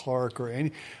Caitlin Clark, or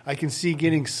any. I can see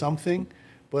getting something,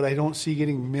 but I don't see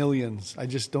getting millions. I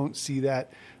just don't see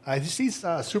that. I just see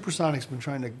Supersonic's been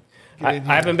trying to. I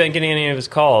haven't been getting any of his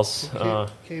calls.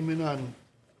 Came in on.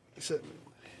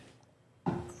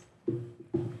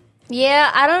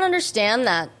 Yeah, I don't understand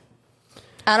that.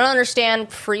 I don't understand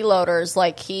freeloaders.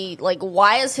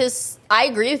 Why is his? I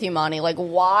agree with you, Monty. Like,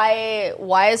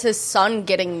 why is his son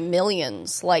getting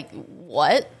millions? Like,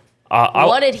 what?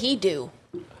 What did he do?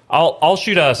 I'll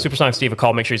shoot Supersonic Steve a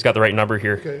call. Make sure he's got the right number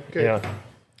here. Okay. Yeah.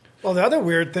 Well, the other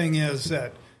weird thing is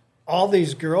that all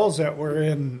these girls that were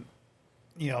in,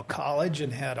 college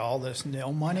and had all this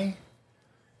Nil money,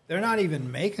 they're not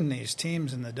even making these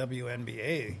teams in the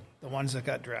WNBA. The ones that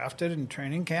got drafted in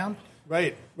training camp.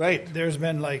 Right. There's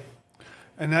been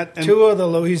and two of the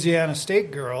Louisiana State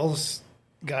girls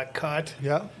got cut.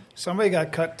 Yeah. Somebody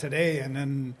got cut today, and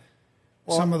then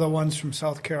some of the ones from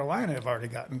South Carolina have already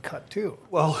gotten cut too.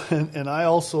 Well, and I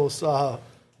also saw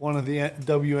one of the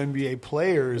WNBA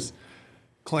players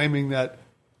claiming that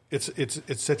it's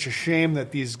such a shame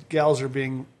that these gals are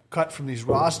being cut from these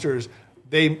rosters.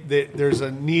 There's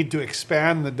a need to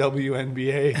expand the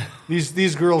WNBA.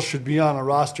 These girls should be on a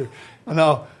roster.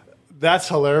 Now, that's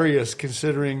hilarious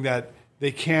considering that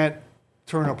they can't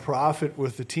turn a profit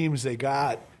with the teams they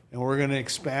got, and we're going to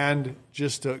expand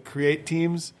just to create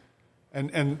teams. And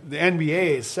the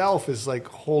NBA itself is like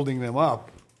holding them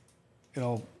up.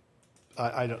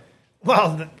 I don't.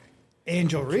 Well,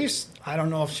 Angel Reese, I don't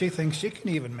know if she thinks she can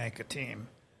even make a team.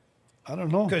 I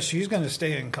don't know. Because she's going to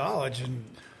stay in college and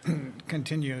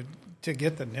continue to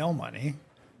get the Nil money.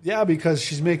 Yeah, because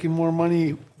she's making more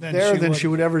money than she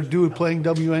would ever do playing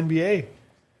WNBA.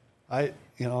 I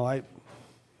don't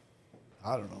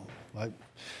know.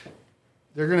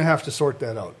 They're going to have to sort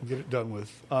that out and get it done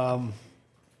with.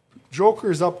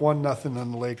 Joker's up 1-0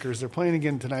 on the Lakers. They're playing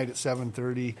again tonight at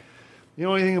 7:30. You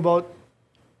know anything about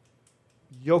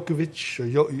Jokic,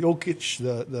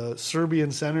 the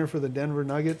Serbian center for the Denver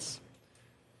Nuggets?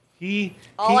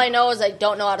 I know is I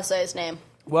don't know how to say his name.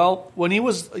 Well, when he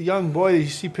was a young boy, you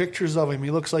see pictures of him. He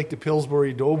looks like the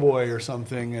Pillsbury Doughboy or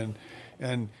something,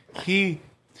 and he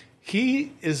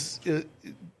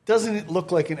doesn't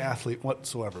look like an athlete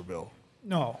whatsoever, Bill.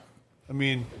 No. I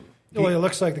mean, he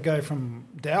looks like the guy from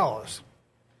Dallas.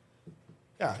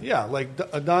 Yeah, like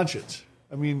Doncic.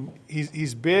 I mean,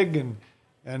 he's big and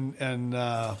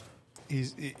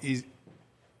he's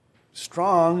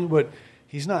strong, but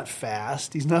he's not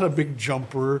fast. He's not a big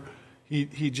jumper.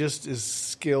 He just is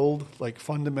skilled, like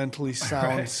fundamentally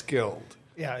sound, right. Skilled.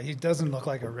 Yeah, he doesn't look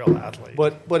like a real athlete.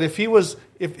 But if he was,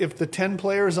 if the 10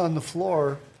 players on the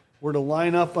floor were to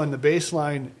line up on the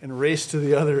baseline and race to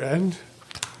the other end,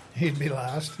 he'd be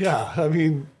last. Yeah, I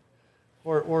mean,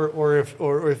 or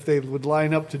if they would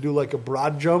line up to do like a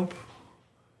broad jump,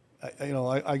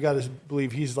 I got to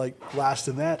believe he's like last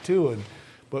in that too.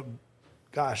 But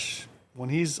gosh, when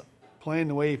he's playing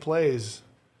the way he plays,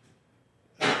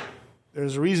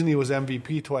 there's a reason he was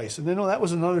MVP twice. And then that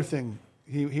was another thing.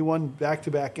 He won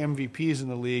back-to-back MVPs in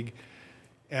the league,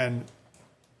 and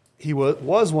he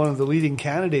was one of the leading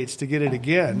candidates to get it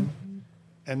again,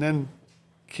 and then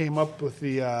came up with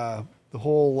the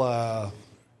whole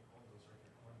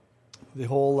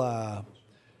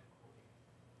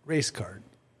race card.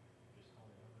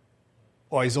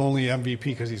 he's only MVP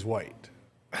because he's white.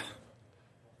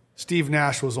 Steve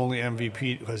Nash was only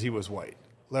MVP because he was white.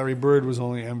 Larry Bird was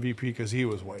only MVP because he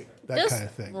was white. That kind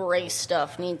of thing. This race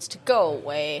stuff needs to go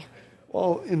away.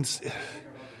 Well,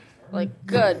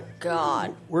 Good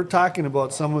God. we're talking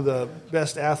about some of the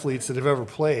best athletes that have ever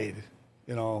played.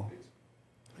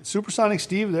 Supersonic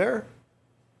Steve there?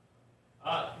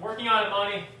 Working on it,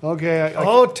 Monty. Okay.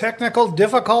 Technical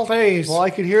difficulties. Well, I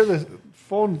could hear the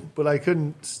phone, but I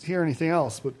couldn't hear anything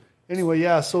else. But anyway,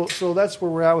 yeah. So that's where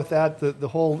we're at with that. The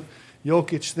whole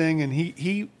Jokic thing, and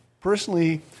he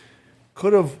personally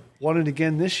could have won it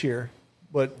again this year,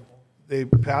 but they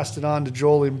passed it on to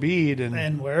Joel Embiid.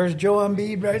 And where's Joe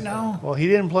Embiid right now? Well, he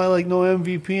didn't play like no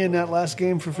MVP in that last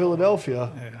game for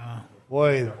Philadelphia. Yeah.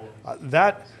 Boy,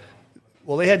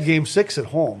 they had Game 6 at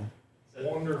home,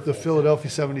 the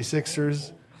Philadelphia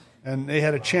 76ers, and they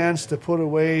had a chance to put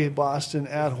away Boston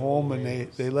at home, and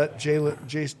they let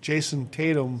Jason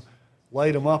Tatum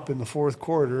light them up in the fourth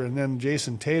quarter, and then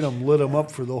Jason Tatum lit them up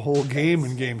for the whole game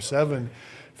in Game 7.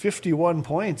 51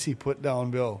 points he put down,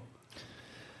 Bill.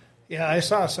 Yeah, I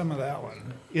saw some of that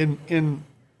one.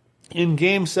 In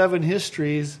Game 7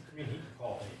 histories,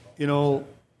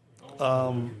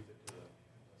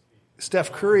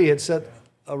 Steph Curry had set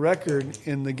a record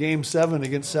in the Game 7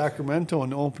 against Sacramento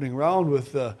in the opening round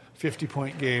with the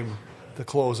 50-point game to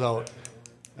close out.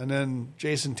 And then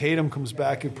Jason Tatum comes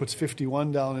back and puts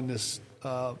 51 down in this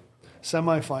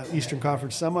semifinal, Eastern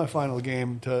Conference semifinal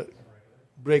game to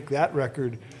break that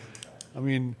record. I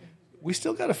mean, we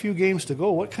still got a few games to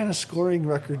go. What kind of scoring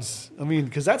records? I mean,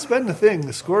 because that's been the thing,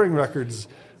 the scoring records.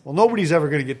 Well, nobody's ever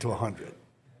going to get to 100.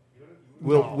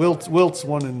 Wilt's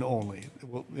one and only.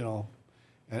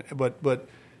 But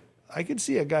I could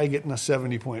see a guy getting a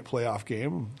 70-point playoff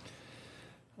game.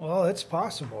 Well, it's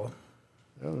possible.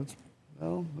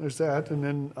 There's that. And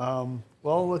then,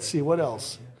 let's see, what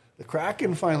else? The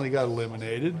Kraken finally got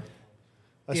eliminated.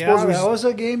 That was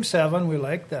a Game 7. We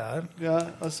like that.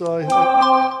 Yeah, I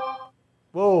saw.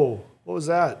 Whoa, what was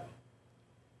that?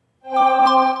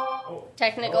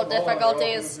 Technical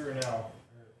difficulties.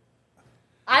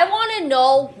 I want to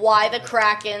know why the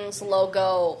Kraken's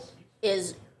logo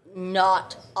is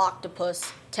not octopus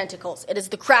tentacles. It is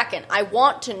the Kraken. I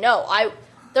want to know.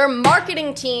 Their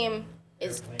marketing team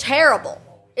is terrible.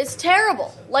 It's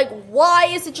terrible. Like, why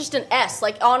is it just an S?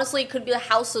 Like, honestly, it could be the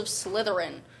House of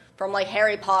Slytherin from, like,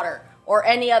 Harry Potter or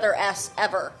any other S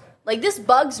ever. Like, this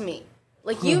bugs me.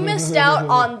 Like, you missed out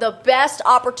on the best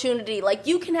opportunity. Like,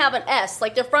 you can have an S.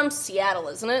 Like, they're from Seattle,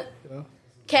 isn't it? Yeah.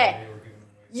 Okay.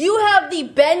 You have the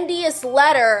bendiest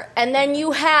letter, and then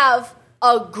you have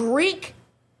a Greek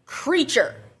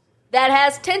creature that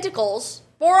has tentacles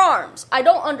for arms. I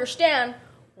don't understand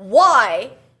why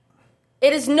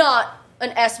it is not an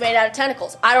S made out of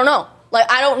tentacles. I don't know.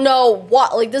 Like, I don't know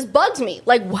what. Like, this bugs me.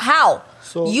 Like, how?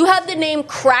 So, you have the name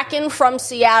Kraken from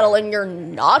Seattle, and you're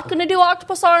not going to do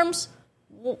octopus arms?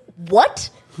 What?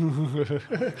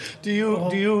 Do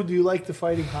you like the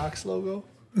Fighting Hawks logo?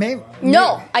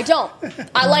 No, I don't.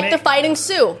 I like the Fighting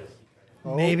Sioux.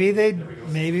 Maybe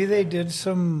they did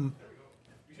some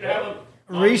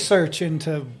research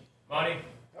into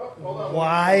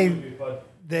why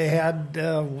they had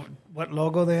what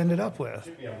logo they ended up with.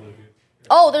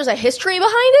 Oh, there's a history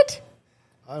behind it?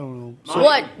 I don't know. So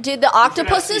what? Did the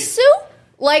octopuses sue?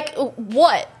 Like,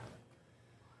 what?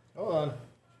 Hold on.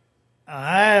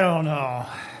 I don't know.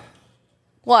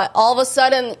 What? All of a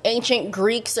sudden, ancient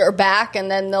Greeks are back,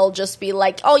 and then they'll just be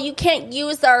like, oh, you can't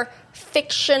use our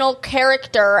fictional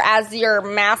character as your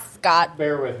mascot.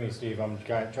 Bear with me, Steve. I'm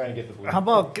trying to get the blue. How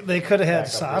about they could have had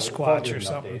Sasquatch or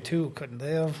something, too, couldn't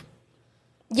they have?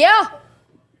 Yeah.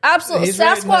 Absolutely.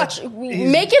 Sasquatch.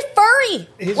 Make it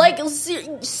furry. Like,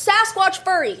 Sasquatch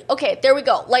furry. Okay, there we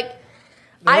go. Like,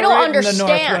 I don't understand. In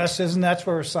the Northwest, isn't that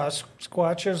where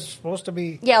Sasquatch is supposed to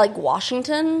be? Yeah, like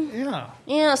Washington? Yeah.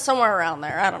 Yeah, somewhere around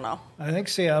there. I don't know. I think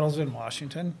Seattle's in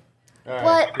Washington.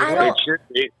 But I don't...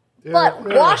 But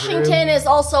Washington is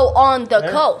also on the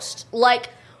coast. Like,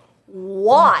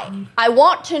 why? I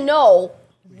want to know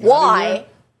why.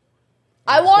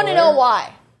 I want to know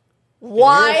why.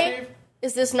 Why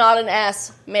is this not an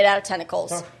S made out of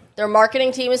tentacles? Their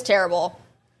marketing team is terrible.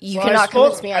 You cannot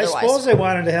convince me otherwise. I suppose they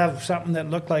wanted to have something that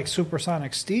looked like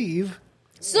Supersonic Steve.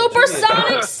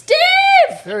 Supersonic Steve!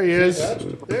 There he is.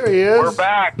 There he is. We're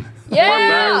back.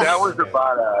 Yeah. That was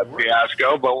about a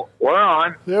fiasco, but we're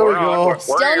on. There we go. We're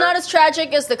Still here. not as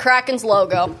tragic as the Kraken's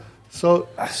logo. So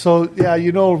yeah,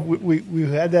 we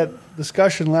had that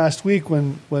discussion last week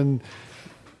when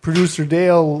producer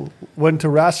Dale went to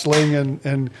wrestling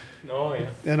and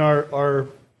our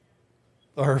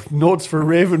notes for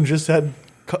Raven just had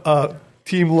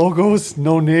team logos,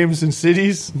 no names and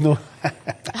cities, no.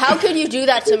 How could you do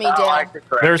that to me, Dale?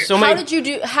 There's so How many. did you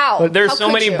do? How? There's How so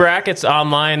could many you? brackets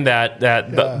online that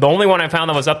the only one I found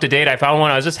that was up to date. I found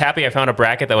one. I was just happy I found a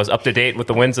bracket that was up to date with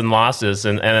the wins and losses,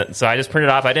 and so I just printed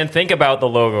it off. I didn't think about the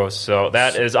logos, so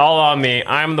that is all on me.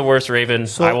 I'm the worst Raven.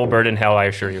 I will burn in hell, I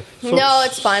assure you. No,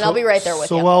 it's fine. I'll be right there with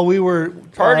So you. while we were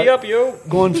Party up, yo!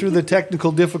 going through the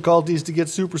technical difficulties to get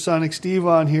Supersonic Steve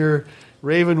on here,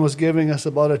 Raven was giving us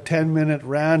about a 10-minute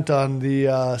rant on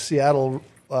the Seattle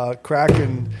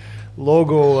Kraken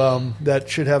logo that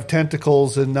should have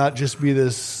tentacles and not just be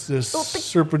this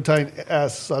serpentine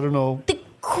S. I don't know. The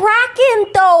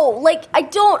Kraken, though, like, I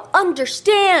don't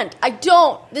understand. I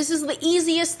don't. This is the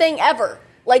easiest thing ever.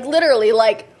 Like, literally,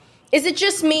 like, is it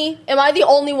just me? Am I the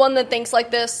only one that thinks like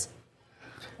this?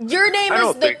 Your name I is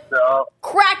don't the think so.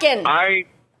 Kraken. Like,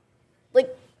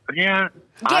 Yeah.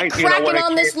 get Kraken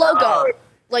on this logo.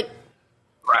 Like,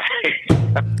 Right.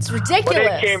 it's When ridiculous.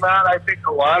 it came out, I think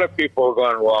a lot of people were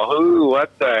going, well,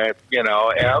 what the,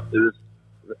 F is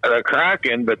the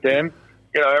Kraken? But then,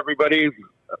 everybody,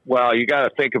 well, you got to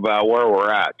think about where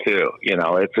we're at, too.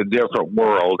 It's a different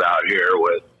world out here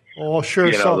with, Oh,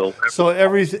 sure. So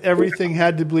everything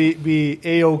had to be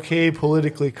A-OK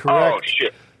politically correct. oh,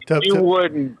 shit.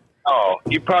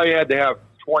 You probably had to have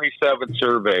 27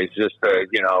 surveys just to, I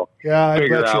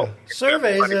figure bet you. out.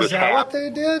 Surveys, is that what they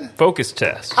did? Focus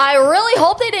test. I really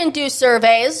hope they didn't do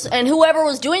surveys, and whoever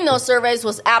was doing those surveys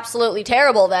was absolutely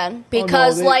terrible then.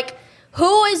 Because,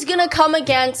 who is going to come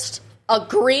against a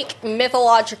Greek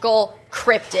mythological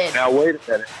cryptid? Now, wait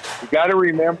a minute. You got to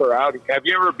remember, have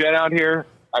you ever been out here?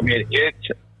 I mean, it's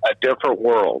a different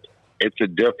world. It's a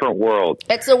different world.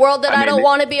 It's a world that I don't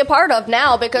want to be a part of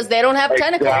now because they don't have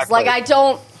tentacles. Exactly. Like, I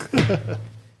don't...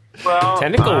 Well,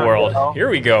 Tentacle world. Here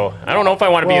we go. I don't know if I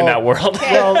want to be in that world.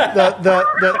 Well,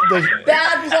 the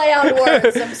Bad play on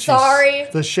words. I'm sorry.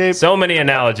 the shape. So many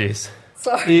analogies.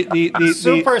 Sorry. The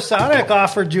Supersonic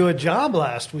offered you a job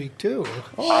last week, too.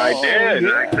 I did. yeah.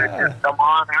 I said, just come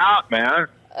on out, man.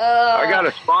 I got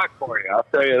a spot for you. I'll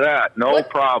tell you that. No What?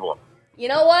 problem. You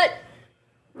know what?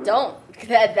 Don't.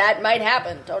 That might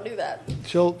happen. Don't do that.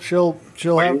 she'll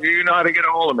have, You know how to get a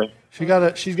hold of me. she's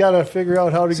got to figure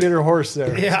out how to get her horse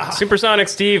there. Yeah. Supersonic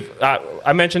Steve,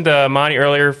 I mentioned to Monty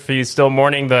earlier, if he's still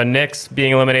mourning the Knicks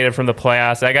being eliminated from the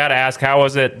playoffs. I got to ask, how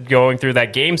was it going through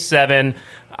that Game 7?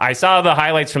 I saw the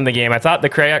highlights from the game. I thought the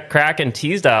Kraken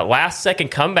teased a last-second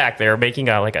comeback there, making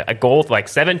a goal with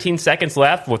 17 seconds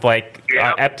left with empty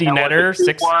That netter. was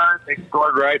a 2-1. They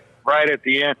scored right at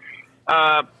the end.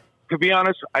 To be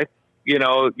honest,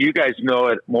 you guys know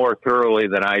it more thoroughly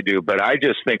than I do, but I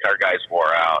just think our guys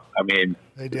wore out. I mean,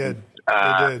 They did.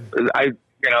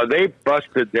 They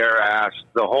busted their ass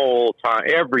the whole time,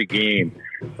 every game.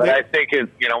 But I think when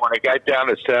it got down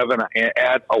to 7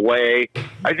 at away,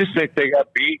 I just think they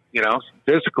got beat.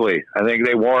 Physically, I think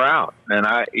they wore out. And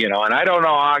I don't know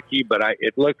hockey, but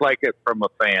it looked like it from a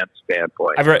fan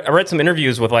standpoint. I read some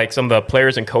interviews with some of the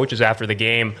players and coaches after the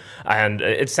game, and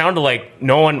it sounded like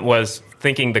no one was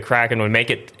thinking the Kraken would make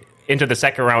it into the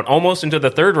second round, almost into the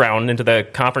third round, into the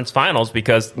conference finals,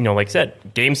 because like I said,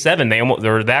 Game 7, they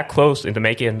were that close into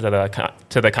making it into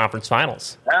the conference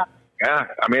finals. Yeah.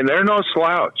 I mean, they're no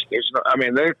slouch.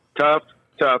 They're tough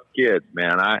kids,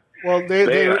 man.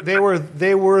 They were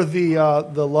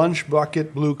the lunch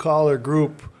bucket blue collar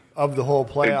group of the whole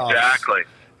playoffs.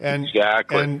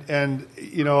 Exactly. And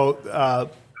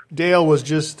Dale was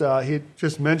he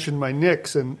just mentioned my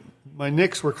Knicks, and my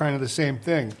Knicks were kind of the same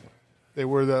thing. They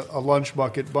were a lunch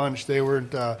bucket bunch. They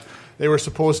weren't. They were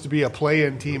supposed to be a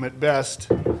play-in team at best.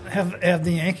 Have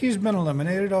the Yankees been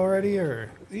eliminated already,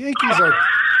 or The Yankees are.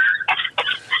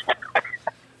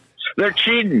 They're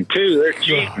cheating too. They're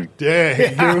cheating.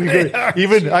 Dang.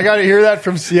 Even I got to hear that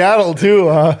from Seattle too.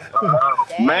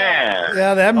 Man.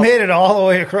 yeah, that made it all the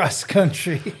way across the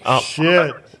country.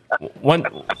 Shit. One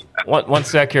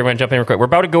sec here. I'm going to jump in real quick. We're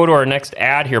about to go to our next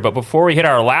ad here, but before we hit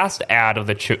our last ad of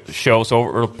the show, so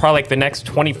we're probably the next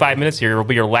 25 minutes here, will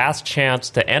be your last chance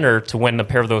to enter to win a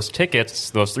pair of those tickets,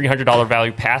 those $300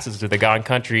 value passes to the Gone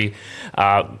Country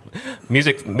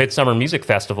Midsummer Music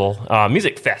Festival,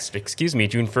 Music Fest, June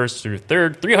 1st through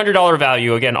 3rd. $300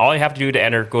 value. Again, all you have to do to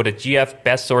enter, go to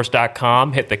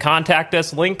gfbestsource.com, hit the contact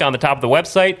us link on the top of the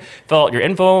website, fill out your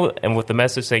info, and with the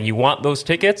message saying you want those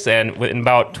tickets, and within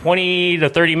about 20 to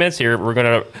 30 minutes, minutes here, we're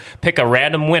going to pick a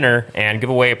random winner and give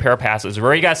away a pair of passes. We've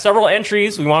already got several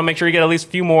entries. We want to make sure you get at least a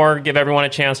few more, give everyone a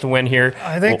chance to win here.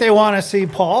 I think they want to see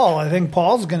Paul. I think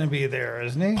Paul's going to be there,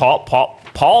 isn't he?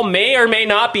 Paul may or may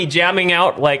not be jamming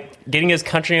out, like getting his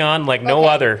country on like no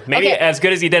other. Maybe as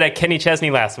good as he did at Kenny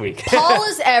Chesney last week. Paul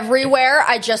is everywhere.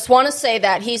 I just want to say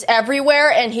that. He's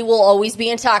everywhere, and he will always be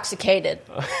intoxicated.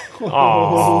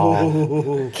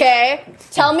 Okay?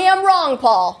 Tell me I'm wrong,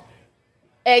 Paul.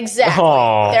 Exactly.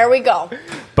 Aww. There we go.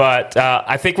 But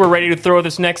I think we're ready to throw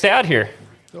this next ad here.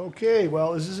 Okay,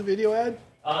 well, is this a video ad?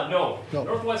 No.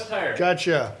 Northwest Tire.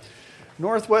 Gotcha.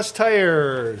 Northwest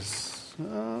Tires.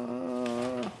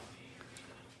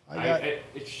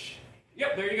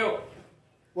 Yep, there you go.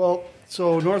 Well,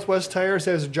 so Northwest Tires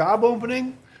has a job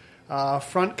opening,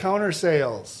 front counter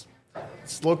sales.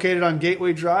 It's located on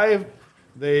Gateway Drive.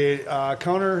 The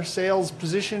counter sales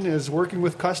position is working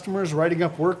with customers, writing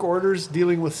up work orders,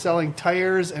 dealing with selling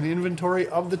tires and inventory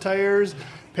of the tires.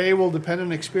 Pay will depend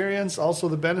on experience. Also,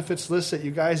 the benefits list that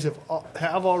you guys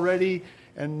have already.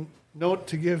 And note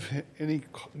to give me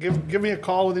a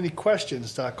call with any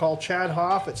questions. Call Chad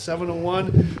Hoff at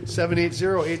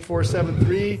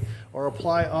 701-780-8473 or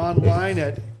apply online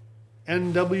at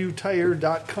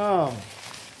nwtire.com.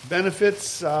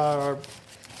 Benefits are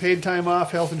paid time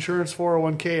off, health insurance,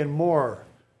 401k, and more.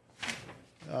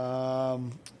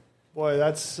 Boy,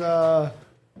 that's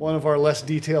one of our less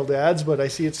detailed ads, but I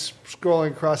see it's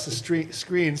scrolling across the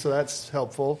screen, so that's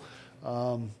helpful.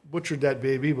 Butchered that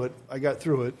baby, but I got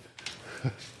through it.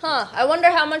 I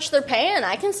wonder how much they're paying.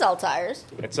 I can sell tires.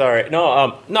 It's all right.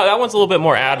 No, that one's a little bit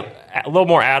more ad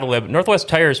lib. Northwest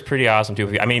Tire is pretty awesome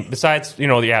too. I mean, besides,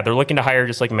 they're looking to hire,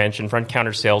 just like you mentioned, front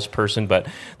counter salesperson, but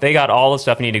they got all the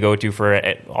stuff you need to go to for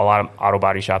a lot of auto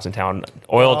body shops in town.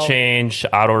 Oil change,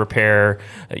 auto repair,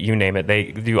 you name it.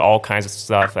 They do all kinds of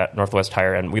stuff at Northwest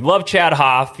Tire, and we love Chad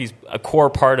Hoff. He's a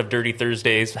core part of Dirty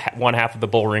Thursdays, one half of the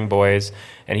Bullring Boys,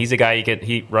 and he's a guy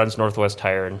he runs Northwest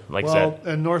Tire, and I said,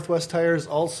 and Northwest Tires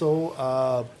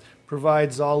also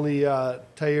provides all the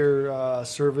tire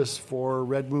service for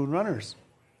Red Moon runners.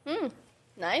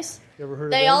 Nice. You ever heard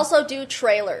of They that? also do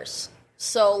trailers.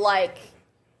 So, like,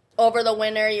 over the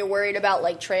winter, you're worried about,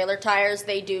 like, trailer tires.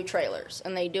 They do trailers,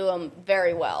 and they do them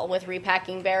very well with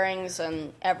repacking bearings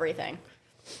and everything.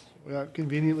 We are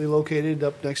conveniently located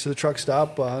up next to the truck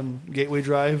stop on Gateway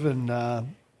Drive,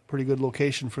 and pretty good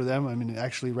location for them. I mean,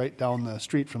 actually right down the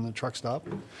street from the truck stop.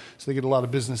 So they get a lot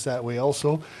of business that way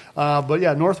also. But,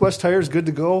 yeah, Northwest Tire is good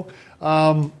to go.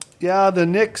 The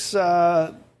Knicks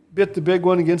bit the big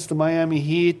one against the Miami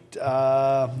Heat.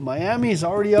 Miami's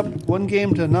already up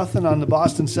 1-0 on the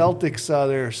Boston Celtics.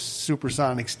 They're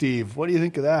supersonic, Steve. What do you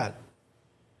think of that?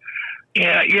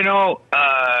 Yeah,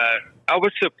 I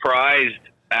was surprised.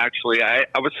 Actually, I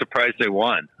was surprised they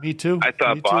won. Me too. I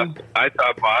thought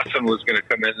Boston was going to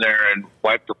come in there and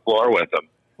wipe the floor with them.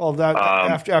 Well, that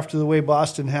after the way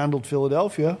Boston handled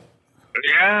Philadelphia.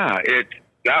 Yeah,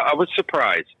 I was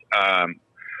surprised.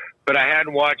 But I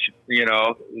hadn't watched,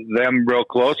 them real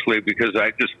closely because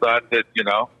I just thought that,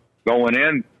 going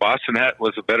in, Boston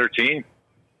was a better team.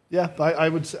 Yeah, I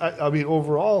would say, I mean,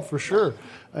 overall, for sure.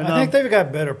 And, I think they've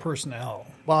got better personnel.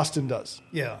 Boston does.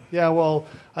 Yeah. Yeah, well,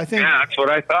 I think... Yeah, that's what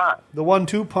I thought. The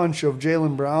 1-2 punch of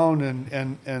Jaylen Brown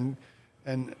and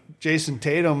Jason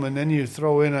Tatum, and then you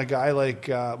throw in a guy like...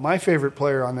 my favorite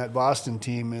player on that Boston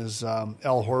team is Al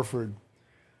Horford.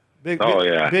 Big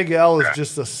Al is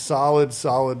just a solid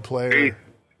player.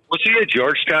 Was he a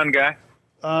Georgetown guy?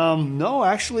 No,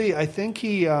 actually, I think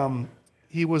he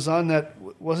was on that.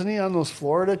 Wasn't he on those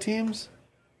Florida teams?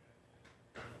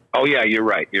 Oh yeah, you're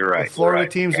right. The Florida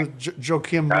right. teams with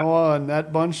Joakim Noah and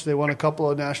that bunch. They won a couple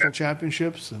of national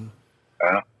championships, and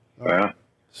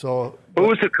so. Who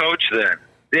was the coach then?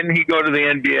 Didn't he go to the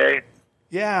NBA?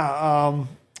 Yeah.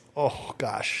 Oh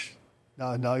gosh.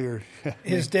 Now you're.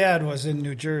 His dad was in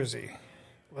New Jersey,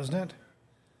 wasn't it?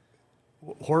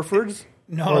 Horford's?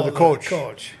 No, or the coach.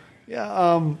 Coach.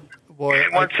 Yeah. Boy, he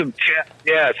won some.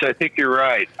 Yes, I think you're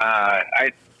right.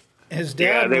 His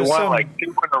dad. Yeah, they won like 2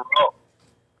 in a row.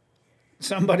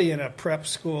 Somebody in a prep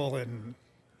school in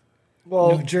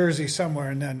New Jersey somewhere,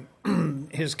 and then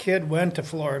his kid went to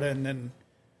Florida, and then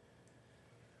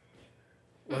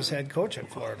was head coach at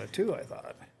Florida too. I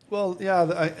thought. Well,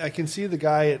 yeah, I can see the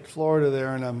guy at Florida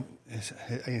there, and I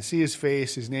can see his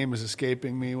face. His name is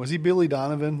escaping me. Was he Billy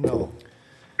Donovan? No.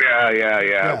 Yeah.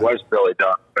 It was Billy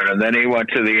Donovan, and then he went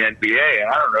to the NBA.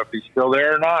 I don't know if he's still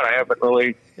there or not. I haven't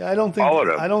really followed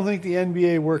him. I don't think the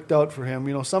NBA worked out for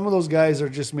him. Some of those guys are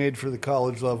just made for the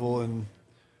college level, and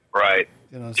right.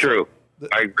 True.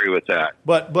 I agree with that.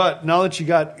 But now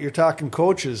that you're talking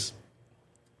coaches,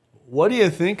 What do you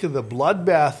think of the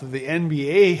bloodbath of the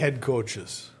NBA head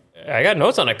coaches? I got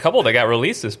notes on a couple that got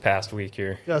released this past week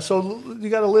here. Yeah, so you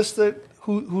got a list that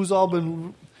who's all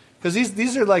been, because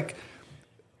these are like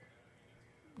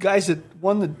guys that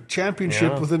won the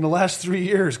championship within the last 3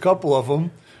 years. A couple of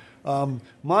them.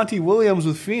 Monty Williams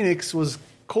with Phoenix was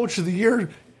coach of the year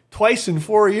twice in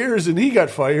 4 years, and he got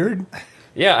fired.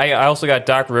 Yeah, I also got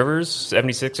Doc Rivers.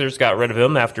 76ers got rid of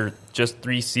him after just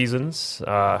 3 seasons.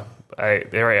 I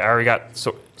already got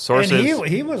sources. And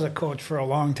he was a coach for a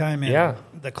long time in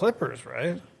the Clippers,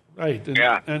 right? Right.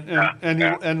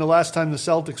 And the last time the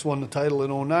Celtics won the title in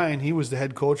 2009, he was the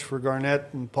head coach for Garnett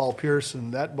and Paul Pierce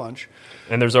and that bunch.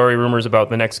 And there's already rumors about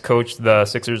the next coach the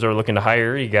Sixers are looking to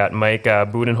hire. You got Mike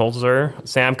Budenholzer,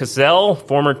 Sam Cassell,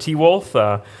 former T-Wolf,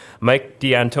 Mike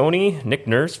D'Antoni, Nick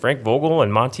Nurse, Frank Vogel,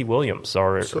 and Monty Williams.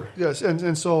 Yes,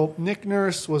 and so Nick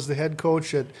Nurse was the head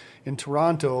coach in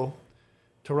Toronto.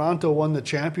 Toronto won the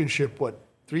championship,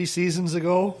 3 seasons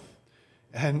ago?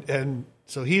 And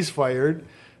so he's fired.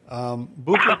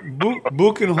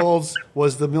 Buchenholz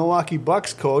was the Milwaukee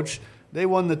Bucks coach. They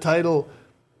won the title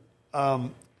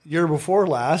year before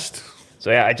last. So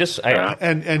yeah,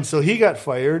 and so he got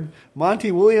fired.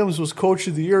 Monty Williams was coach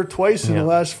of the year twice in the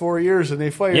last 4 years, and they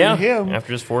fired him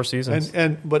after just 4 seasons.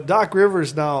 But Doc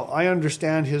Rivers now, I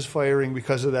understand his firing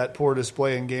because of that poor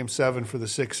display in Game 7 for the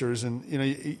Sixers, and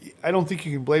I don't think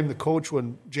you can blame the coach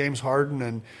when James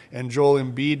Harden and Joel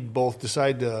Embiid both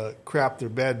decide to crap their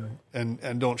bed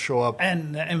and don't show up.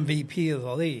 And the MVP of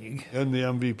the league.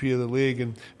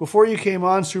 And before you came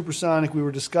on, Supersonic, we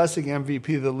were discussing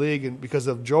MVP of the league, and because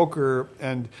of Joker,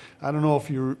 and I don't know if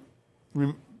you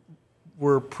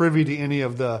were privy to any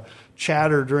of the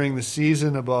chatter during the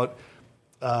season about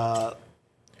the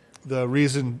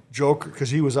reason Joker,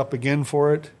 because he was up again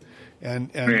for it, and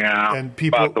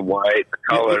people about the white, the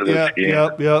color of the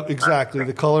skin. Yep, exactly,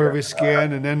 the color of his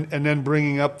skin, and then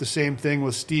bringing up the same thing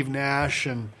with Steve Nash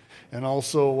and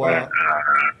also. Well,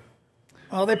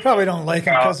 they probably don't like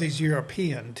him because he's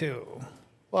European too.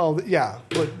 Well, yeah,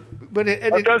 but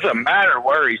it doesn't matter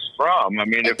where he's from. I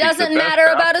mean, it doesn't matter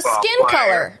about his skin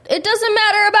color. It doesn't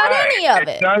matter about any of it.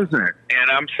 It doesn't.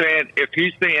 And I'm saying, if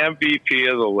he's the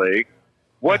MVP of the league,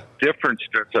 what difference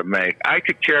does it make? I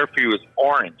could care if he was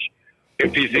orange.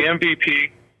 If he's the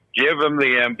MVP, give him the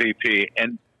MVP,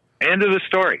 and end of the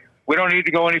story. We don't need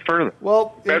to go any further.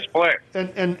 Well, best player.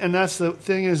 And that's the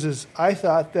thing is I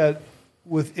thought that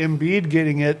with Embiid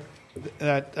getting it,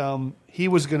 that he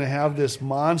was going to have this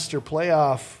monster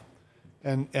playoff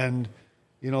and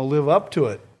live up to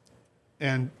it,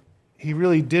 and he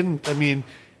really didn't. I mean,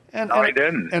 he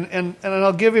didn't. And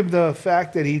I'll give him the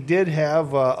fact that he did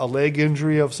have a leg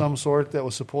injury of some sort that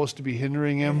was supposed to be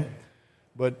hindering him,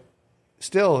 but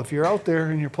still, if you're out there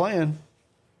and you're playing,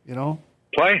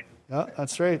 play. Yeah,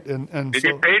 that's right. And you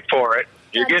get paid for it.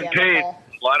 You're getting paid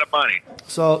a lot of money.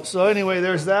 So anyway,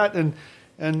 there's that, and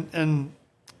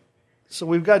so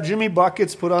we've got Jimmy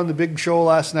Buckets put on the big show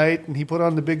last night, and he put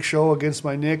on the big show against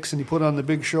my Knicks, and he put on the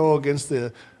big show against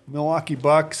the Milwaukee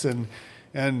Bucks, and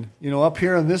up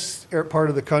here in this part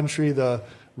of the country, the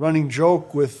running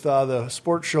joke with the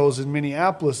sports shows in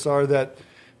Minneapolis are that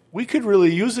we could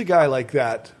really use a guy like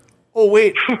that. Oh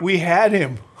wait, we had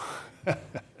him.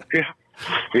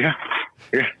 Yeah,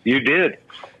 you did.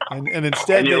 And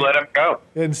instead you let him go.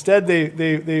 Instead,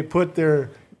 they put their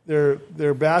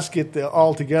basket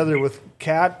all together with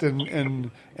Cat and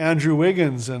Andrew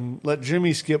Wiggins and let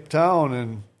Jimmy skip town.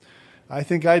 And I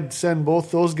think I'd send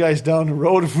both those guys down the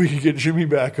road if we could get Jimmy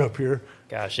back up here.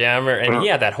 Gosh, yeah, I remember, and he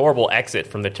had that horrible exit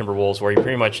from the Timberwolves where he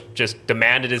pretty much just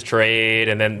demanded his trade,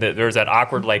 and then there was that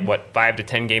awkward, 5 to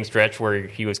 10 game stretch where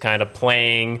he was kind of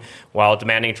playing while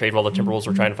demanding a trade while the Timberwolves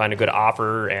were trying to find a good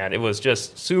offer, and it was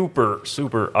just super,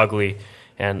 super ugly.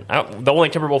 And the only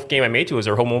Timberwolf game I made to was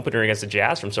their home opener against the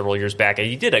Jazz from several years back, and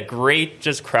he did a great,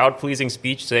 just crowd-pleasing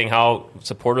speech saying how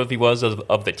supportive he was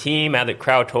of the team, had the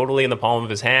crowd totally in the palm of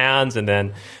his hands, and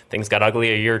then things got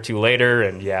ugly a year or two later,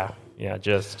 and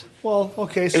just... Well,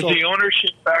 okay, so... Is the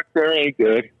ownership back there any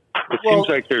good? It seems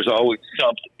like there's always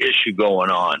some issue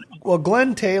going on. Well,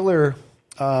 Glenn Taylor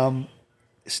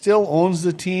still owns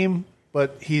the team,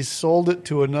 but he's sold it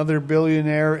to another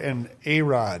billionaire and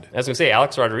A-Rod. I was going to say,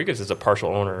 Alex Rodriguez is a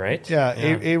partial owner, right? Yeah.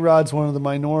 A-Rod's one of the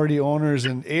minority owners,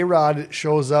 and A-Rod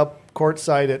shows up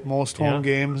courtside at most home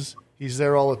games. He's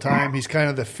there all the time. He's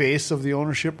kind of the face of the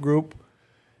ownership group.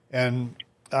 And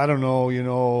I don't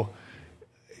know,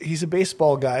 he's a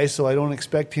baseball guy, so I don't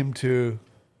expect him to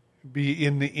be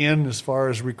in the in as far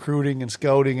as recruiting and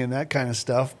scouting and that kind of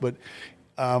stuff. But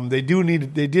they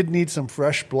did need some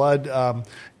fresh blood.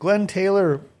 Glenn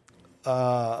Taylor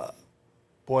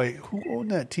boy, who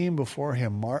owned that team before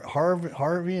him?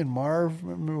 Harvey and Marv.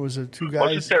 Remember, was it two guys?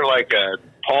 Wasn't there like a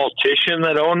politician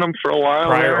that owned them for a while?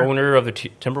 Prior there? owner of the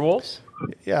Timberwolves?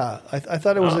 Yeah, I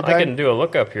thought it was a guy. I can do a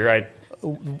lookup here.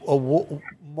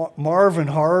 Marv and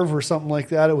Harv or something like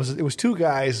that. It was two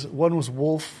guys. One was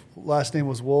Wolf. Last name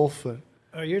was Wolf.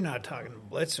 Oh, you're not talking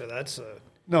Blitzer. That's a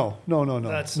No.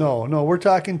 That's No. We're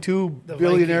talking two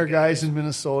billionaire Viking guys guys. in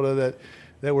Minnesota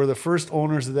that were the first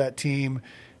owners of that team.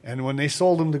 And when they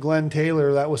sold him to Glenn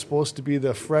Taylor, that was supposed to be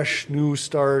the fresh new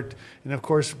start. And of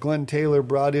course, Glenn Taylor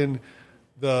brought in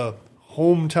the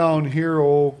hometown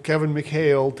hero, Kevin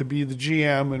McHale, to be the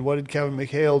GM. And what did Kevin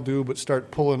McHale do but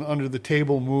start pulling under the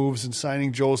table moves and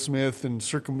signing Joe Smith and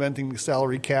circumventing the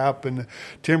salary cap? And the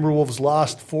Timberwolves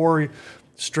lost 4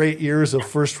 straight years of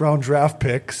first-round draft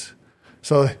picks.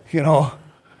 So,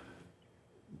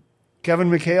 Kevin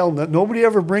McHale, nobody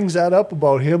ever brings that up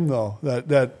about him, though,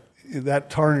 that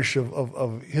tarnish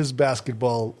of his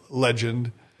basketball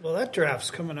legend. Well, that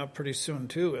draft's coming up pretty soon,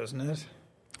 too, isn't it?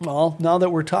 Well, now that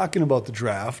we're talking about the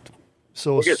draft,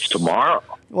 so It's tomorrow.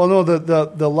 Well, no,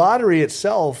 the lottery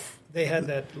itself. They had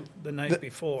that the night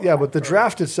before. Yeah, but the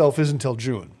draft itself isn't until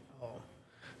June.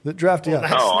 The draft, That's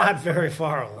yeah. not very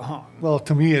far along. Well,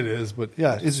 to me it is, but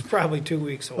yeah, It's probably 2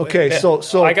 weeks away. okay. So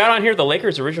I got on here the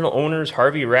Lakers' original owners,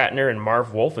 Harvey Ratner and Marv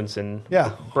Wolfenson,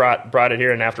 Yeah. brought it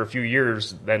here, and after a few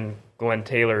years, then Glenn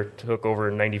Taylor took over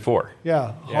in '94.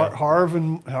 yeah, Harv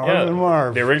and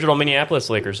Marv. The original Minneapolis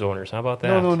Lakers owners. How about that?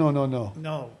 No.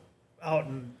 No, out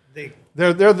in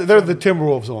They're the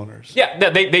Timberwolves owners. Yeah,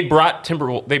 they brought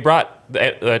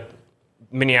the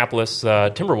Minneapolis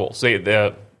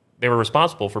Timberwolves. They were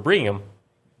responsible for bringing them,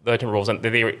 the Timberwolves, and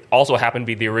they also happen to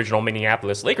be the original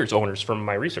Minneapolis Lakers owners from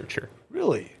my research here.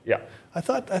 Really? Yeah. I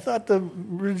thought the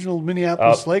original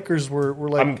Minneapolis Lakers were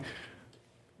like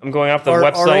I'm going off the our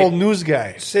website. old news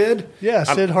guy. Sid. Yeah,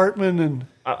 Sid Hartman and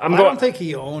I don't think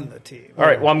he owned the team. All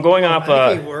right, well, I'm going off I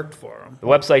think he worked for him. the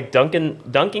website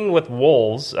Dunking with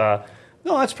Wolves. no,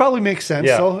 that's probably makes sense.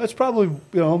 Yeah. So it's probably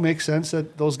makes sense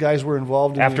that those guys were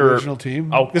involved in After- the original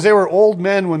team Oh. because they were old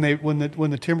men when the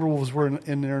Timberwolves were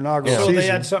in their inaugural So season. they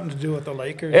had something to do with the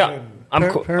Lakers. Yeah, and-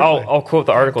 Apparently. I'll quote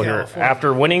the article here. California.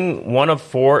 After winning one of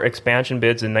 4 expansion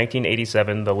bids in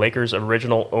 1987, the Lakers'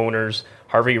 original owners,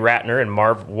 Harvey Ratner and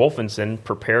Marv Wolfenson,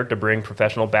 prepared to bring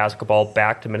professional basketball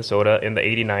back to Minnesota in the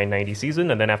 89-90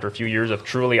 season. And then after a few years of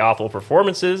truly awful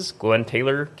performances, Glenn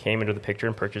Taylor came into the picture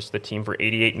and purchased the team for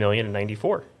 $88 million in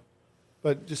 '94.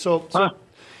 But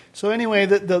so anyway,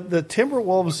 the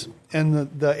Timberwolves and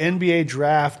the NBA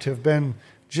draft have been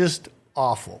just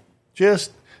awful.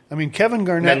 Kevin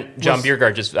Garnett. And then John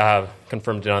Biergard just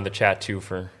confirmed it on the chat too.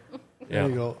 There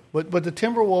you go. But the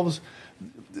Timberwolves,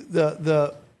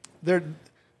 their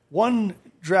one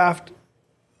draft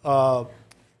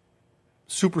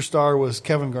superstar was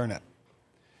Kevin Garnett.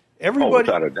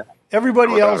 Without a doubt.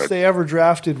 Everybody Without else a- they ever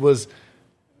drafted was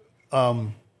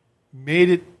made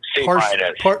it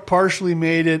C-minus. partially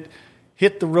made it,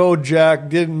 hit the road jack,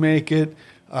 didn't make it.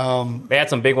 They had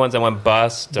some big ones that went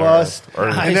bust. Bust. Or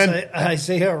And then-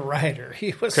 Isaiah Ryder.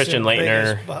 He was Christian the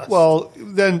biggest Laettner. bust. Well,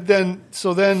 then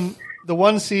the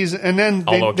one season, and then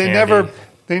Although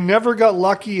they never got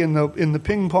lucky in the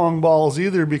ping pong balls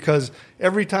either, because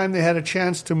every time they had a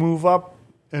chance to move up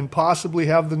and possibly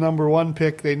have the number 1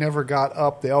 pick, they never got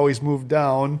up. They always moved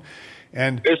down.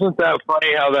 And Isn't that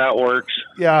funny how that works?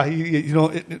 yeah,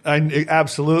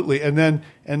 absolutely. And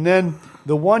then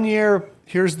the one year,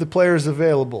 here's the players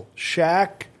available: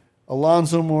 Shaq,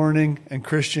 Alonzo Mourning, and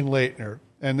Christian Laettner,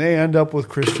 and they end up with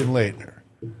Christian Laettner.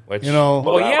 Which, You know-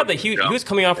 well, he was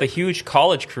coming off the huge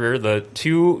college career, the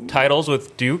 2 titles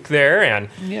with Duke there, and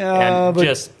but-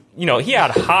 just he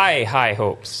had high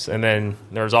hopes, and then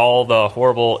there's all the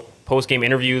horrible post game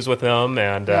interviews with him,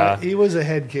 and He was a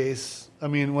head case.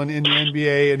 When in the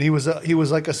NBA, and he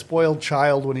was like a spoiled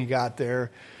child when he got there,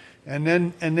 and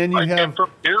then you have From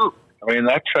Duke.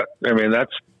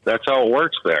 That's how it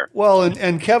works there. well,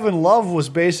 and Kevin Love was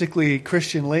basically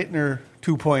Christian Laettner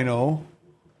 2.0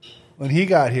 when he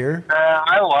got here.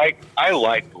 I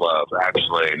liked Love,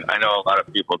 actually. I know a lot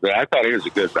of people did. I thought he was a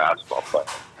good basketball player.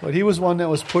 But he was one that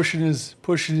was pushing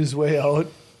his way out.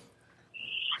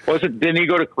 Didn't he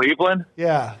go to Cleveland?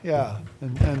 Yeah,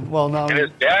 and well now And his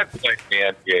dad played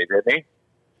in the NBA, didn't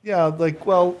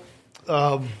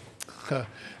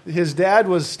he? his dad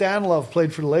was Stan Love,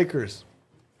 played for the Lakers,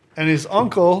 and his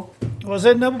uncle was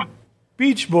it number?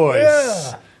 Beach Boys.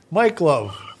 Yeah. Mike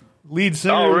Love, lead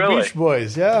singer Oh, really? of Beach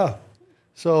Boys. Yeah,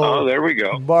 So there we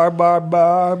go. Bar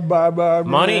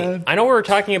Money. man. I know we were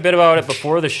talking a bit about it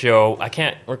before the show. I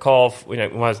can't recall when I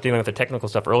was dealing with the technical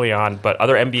stuff early on, but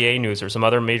other NBA news or some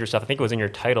other major stuff. I think it was in your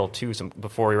title too.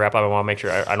 Before we wrap up, I want to make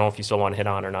sure. I don't know if you still want to hit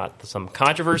on or not. Some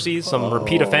controversies, some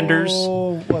repeat offenders.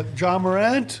 Oh, what? John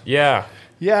Morant? Yeah.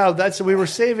 Yeah, we were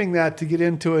saving that to get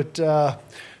into it.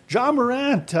 John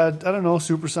Morant. I don't know.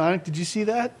 Supersonic. Did you see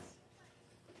that?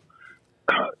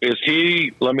 Is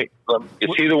he? Is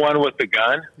he the one with the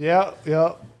gun? Yeah.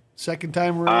 Second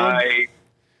time around. I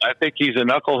think he's a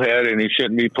knucklehead and he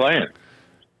shouldn't be playing.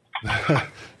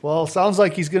 Well, sounds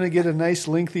like he's going to get a nice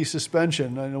lengthy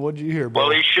suspension. I know. What did you hear? Well,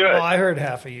 he should. Well, I heard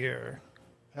half a year.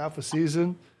 Half a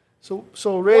season. So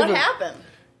Raven. What happened?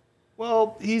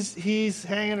 Well, he's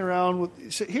hanging around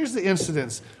with. So here's the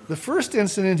incidents. The first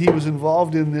incident he was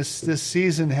involved in this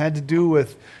season had to do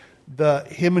with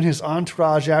him and his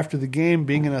entourage after the game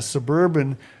being in a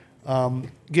Suburban,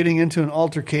 getting into an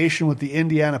altercation with the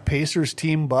Indiana Pacers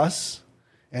team bus,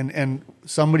 and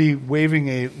somebody waving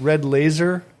a red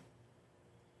laser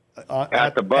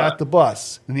at the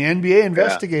bus. And the NBA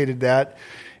investigated that,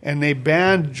 and they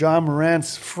banned John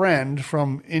Morant's friend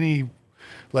from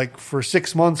for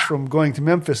 6 months from going to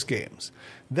Memphis games.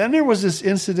 Then there was this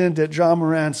incident at John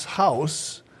Morant's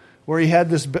house where he had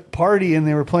this party and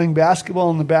they were playing basketball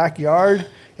in the backyard,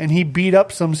 and he beat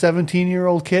up some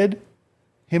 17-year-old kid,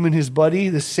 him and his buddy,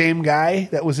 the same guy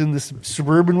that was in this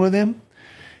Suburban with him.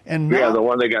 And now, the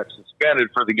one that got suspended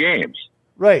for the games.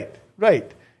 Right.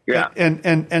 Yeah.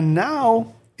 And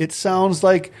now it sounds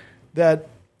like that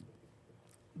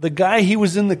the guy he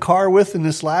was in the car with in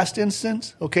this last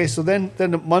instance. Okay, so then a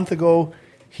month ago,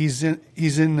 he's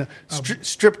in a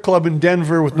strip club in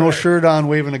Denver with no shirt on,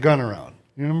 waving a gun around.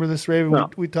 You remember this, Raven? No.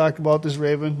 We talked about this,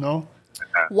 Raven. No.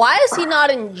 Why is he not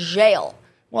in jail?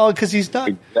 Well, because he's not.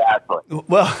 Exactly.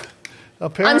 Well,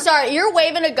 apparently. I'm sorry, you're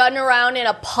waving a gun around in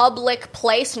a public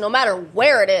place, no matter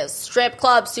where it is, strip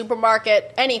club,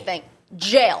 supermarket, anything,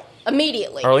 jail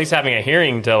immediately. Or at least having a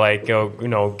hearing to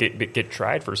go, get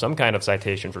tried for some kind of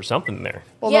citation for something there.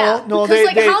 Well, yeah, no, because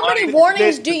how many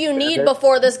warnings do you need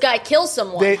before this guy kills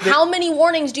someone? How many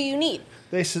warnings do you need?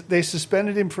 They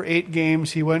suspended him for 8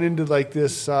 games. He went into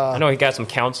this. I know he got some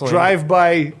counseling.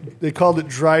 Drive-by. They called it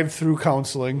drive-through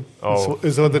counseling. Oh,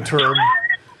 is what the term.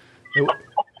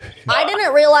 I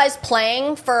didn't realize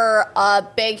playing for a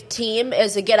big team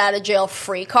is a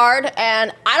get-out-of-jail-free card,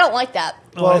 and I don't like that.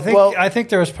 Well, I think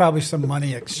there was probably some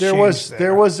money exchange.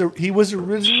 He was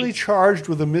originally charged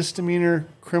with a misdemeanor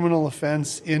criminal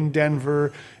offense in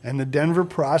Denver, and the Denver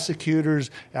prosecutors,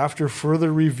 after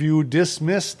further review,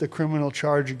 dismissed the criminal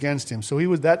charge against him. So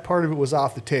that part of it was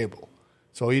off the table.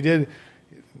 So he did,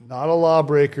 not a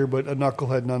lawbreaker, but a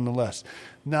knucklehead nonetheless.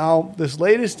 Now, this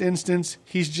latest instance,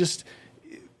 he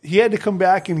had to come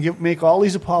back and make all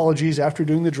these apologies after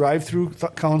doing the drive-through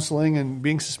counseling and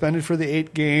being suspended for the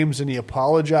 8 games, and he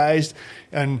apologized.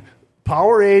 And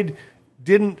Powerade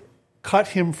didn't cut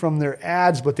him from their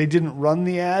ads, but they didn't run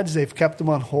the ads. They've kept them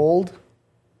on hold.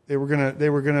 They were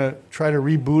gonna try to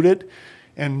reboot it,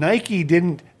 and Nike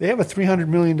didn't. They have a $300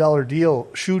 million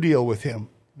shoe deal with him.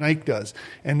 Nike does,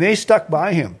 and they stuck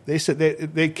by him. They said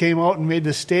they came out and made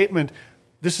this statement.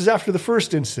 This is after the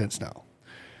first instance now.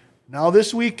 Now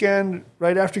this weekend,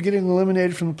 right after getting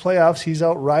eliminated from the playoffs, he's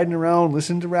out riding around,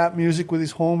 listening to rap music with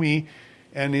his homie,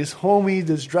 and his homie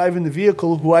that's driving the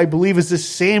vehicle, who I believe is the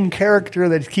same character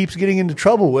that he keeps getting into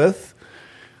trouble with,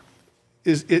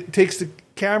 takes the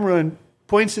camera and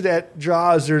points it at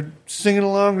Jaws. They're singing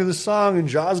along to the song, and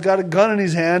Jaws got a gun in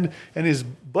his hand, and his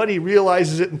buddy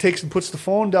realizes it and takes and puts the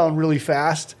phone down really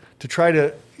fast to try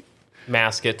to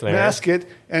mask it.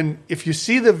 And if you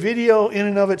see the video in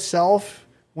and of itself,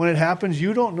 when it happens,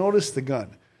 you don't notice the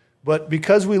gun. But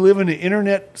because we live in an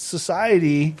internet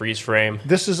society, freeze frame.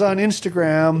 This is on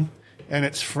Instagram, and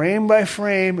it's frame by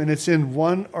frame, and it's in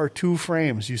 1 or 2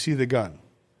 frames. You see the gun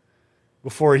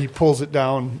before he pulls it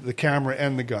down, the camera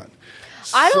and the gun.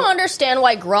 I don't understand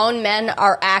why grown men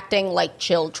are acting like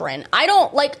children. I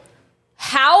don't like.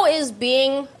 How is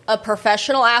being a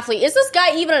professional athlete? Is this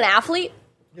guy even an athlete?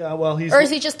 Yeah, well, or is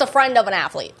he just a friend of an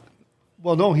athlete?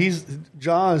 Well, no,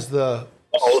 Jaws the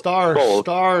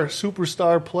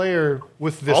superstar player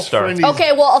with this friend.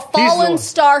 Okay, well, a fallen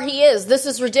star he is. This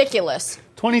is ridiculous.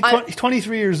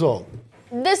 23 years old.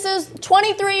 This is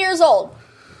 23 years old,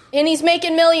 and he's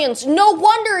making millions. No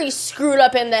wonder he's screwed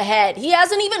up in the head. He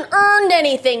hasn't even earned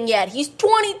anything yet. He's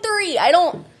 23.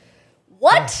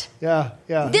 What? Yeah.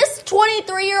 This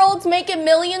 23-year-old's making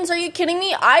millions? Are you kidding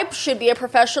me? I should be a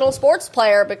professional sports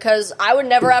player because I would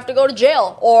never have to go to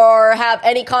jail or have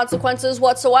any consequences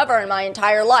whatsoever in my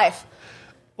entire life.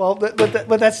 Well, but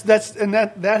that's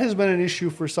that has been an issue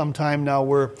for some time now,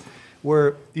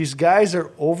 where these guys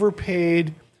are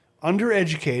overpaid,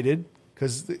 undereducated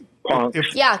because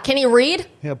can he read?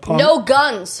 Yeah, no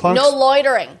guns, no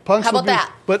loitering. How about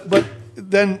that? But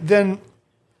then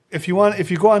if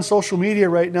you go on social media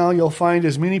right now, you'll find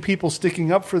as many people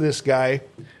sticking up for this guy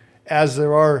as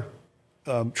there are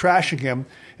trashing him,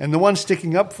 and the ones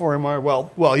sticking up for him are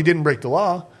well, he didn't break the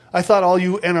law. I thought all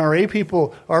you NRA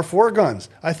people are for guns.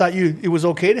 I thought it was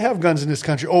okay to have guns in this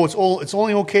country. Oh, it's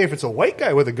only okay if it's a white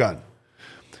guy with a gun.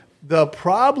 The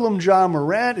problem John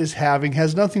Morant is having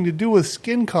has nothing to do with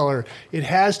skin color. It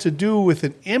has to do with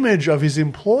an image of his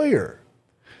employer.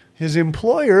 His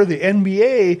employer, the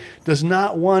NBA, does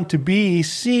not want to be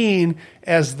seen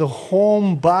as the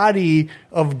home body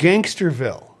of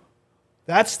Gangsterville.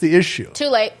 That's the issue. Too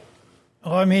late.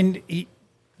 Well, I mean,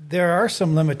 there are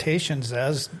some limitations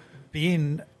as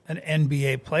being an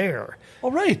NBA player.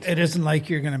 All right. It isn't like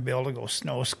you're going to be able to go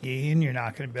snow skiing. You're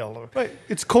not going to be able to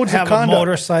It's codes have of conduct. a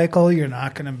motorcycle. You're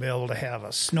not going to be able to have a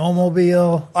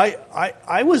snowmobile.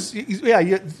 I was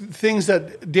things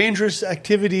that dangerous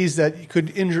activities that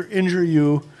could injure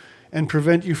you and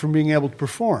prevent you from being able to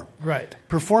perform. Right.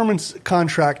 Performance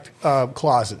contract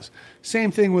clauses.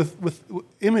 Same thing with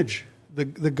image,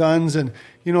 the guns, and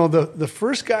the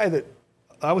first guy that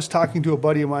I was talking to a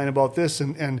buddy of mine about this,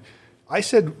 and I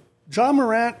said John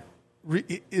Morant.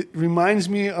 It reminds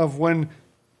me of when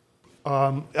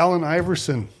Allen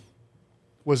Iverson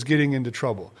was getting into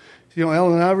trouble.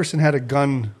 Allen Iverson had a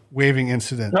gun waving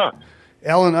incident. No.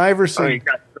 Allen Iverson. He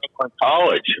got in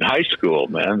college, in high school,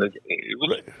 man.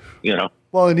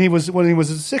 Well, and when he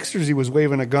was at the Sixers, he was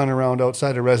waving a gun around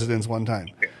outside a residence one time,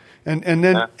 and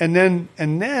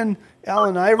then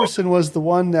Allen Iverson was the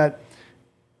one that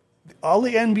all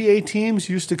the NBA teams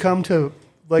used to come to.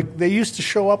 Like they used to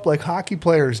show up like hockey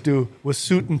players do with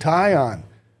suit and tie on,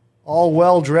 all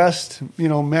well dressed,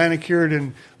 manicured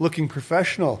and looking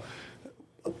professional.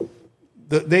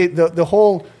 The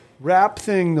whole rap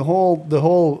thing, the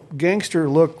whole gangster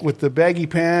look with the baggy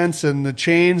pants and the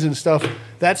chains and stuff,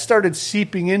 that started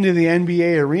seeping into the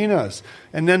NBA arenas,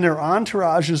 and then their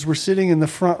entourages were sitting in the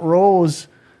front rows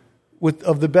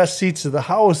of the best seats of the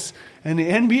house. And the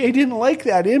NBA didn't like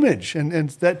that image, and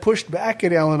that pushed back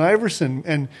at Allen Iverson.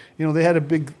 And, they had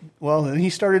and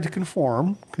he started to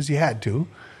conform because he had to.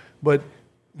 But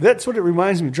that's what it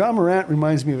reminds me of. John Morant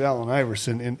reminds me of Allen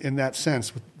Iverson in that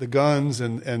sense, with the guns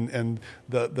and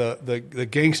the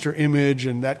gangster image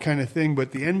and that kind of thing.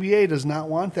 But the NBA does not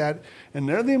want that, and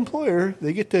they're the employer.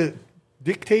 They get to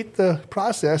dictate the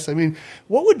process. I mean,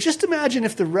 just imagine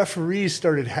if the referees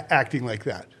started acting like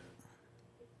that.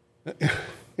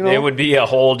 It would be a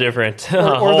whole different,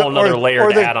 another layer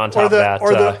to add on top of that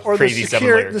crazy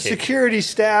 7-layer cake. The security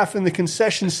staff and the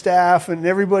concession staff and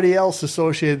everybody else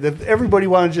associated, that everybody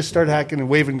wanted to just start hacking and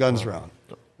waving guns around.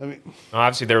 I mean,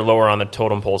 obviously they're lower on the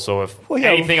totem pole, so if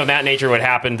anything of that nature would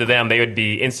happen to them, they would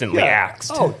be instantly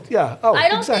axed. Oh, yeah. Oh, I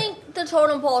don't think the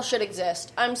totem pole should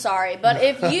exist. I'm sorry, but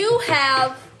if you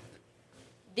have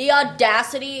the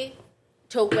audacity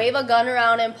to wave a gun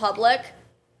around in public,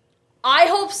 I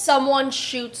hope someone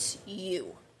shoots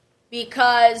you,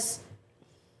 because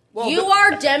you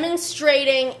are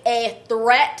demonstrating a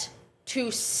threat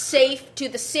to the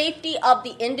safety of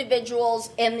the individuals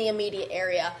in the immediate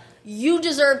area. You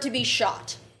deserve to be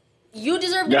shot. You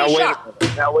deserve to be shot.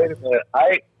 Now, wait a minute.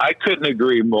 I couldn't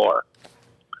agree more.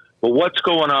 But what's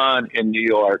going on in New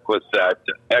York with that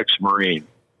ex-Marine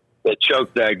that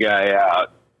choked that guy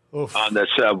out on the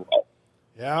subway?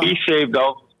 Yeah. He saved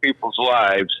all those people's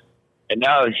lives. And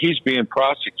now he's being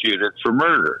prosecuted for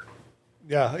murder. A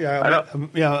that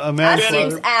manslaughter.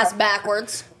 seems ass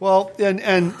backwards. Well, I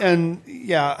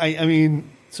mean,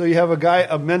 so you have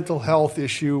a mental health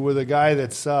issue with a guy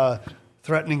that's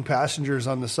threatening passengers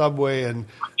on the subway, and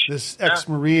this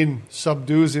ex-Marine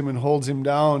subdues him and holds him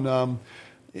down.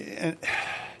 And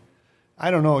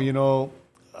I don't know,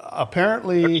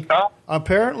 apparently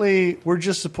we're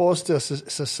just supposed to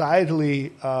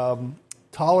societally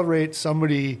tolerate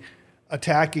somebody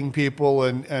attacking people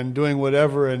and doing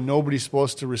whatever, and nobody's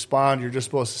supposed to respond. You're just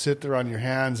supposed to sit there on your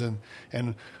hands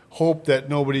and hope that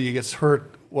nobody gets hurt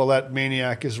while that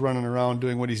maniac is running around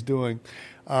doing what he's doing.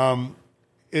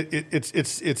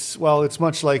 It's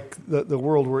much like the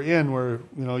world we're in, where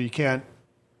you can't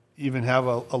even have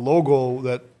a logo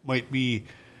that might be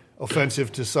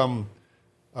offensive to some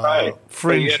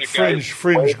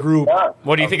fringe group.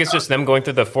 What do you think? It's just them going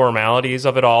through the formalities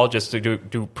of it all, just to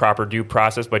do proper due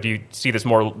process? But do you see this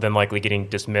more than likely getting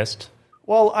dismissed?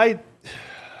 Well, what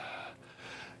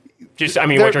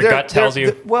your gut tells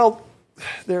you. Well,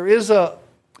 there is a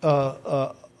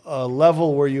a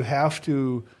level where you have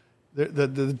to. The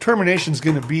determination is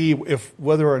going to be if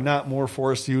whether or not more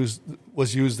force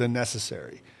was used than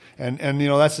necessary, and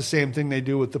that's the same thing they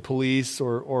do with the police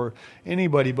or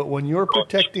anybody. But when you're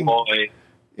protecting,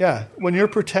 when you're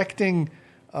protecting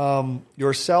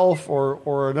yourself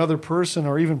or another person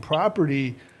or even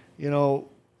property, the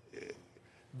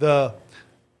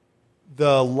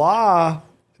law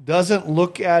doesn't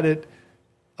look at it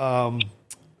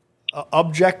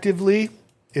objectively.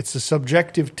 It's a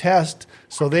subjective test,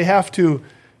 so they have to.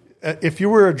 If you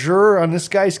were a juror on this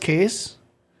guy's case,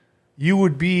 you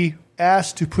would be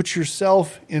asked to put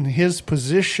yourself in his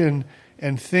position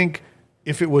and think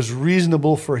if it was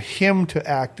reasonable for him to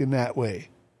act in that way,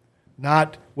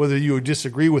 not whether you would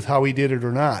disagree with how he did it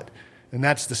or not. And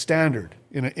that's the standard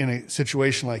in a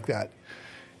situation like that.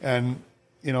 And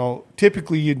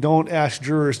typically you don't ask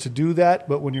jurors to do that,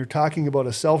 but when you're talking about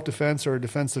a self-defense or a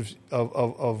defense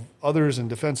of others and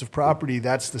defense of property,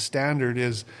 that's the standard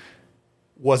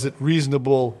was it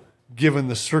reasonable given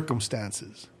the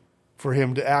circumstances for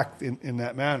him to act in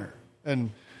that manner?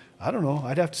 And I don't know.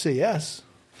 I'd have to say yes.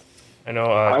 I know.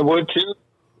 I would too.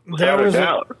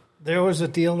 There was a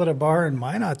deal at a bar in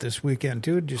Minot this weekend,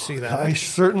 too. Did you see that? I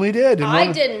certainly did.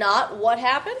 I did not. What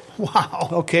happened? Wow.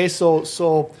 Okay,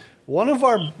 so one of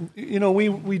our,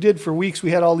 we did for weeks. We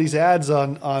had all these ads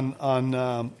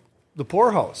on the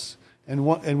Poorhouse,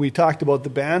 and we talked about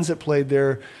the bands that played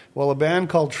there. Well, a band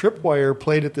called Tripwire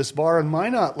played at this bar in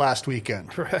Minot last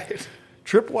weekend. Right.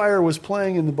 Tripwire was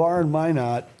playing in the bar in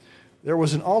Minot. There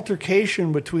was an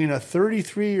altercation between a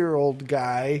 33-year-old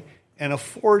guy and a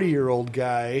 40-year-old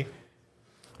guy.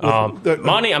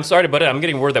 Monty, I'm sorry, but I'm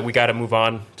getting word that we got to move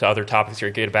on to other topics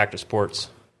here. Get back to sports.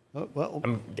 Well,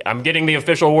 I'm getting the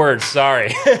official words.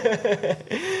 Sorry.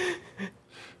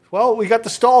 Well, we got the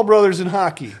Stahl brothers in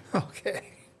hockey. Okay.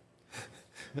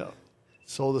 No.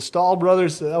 So the Stahl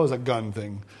brothers, that was a gun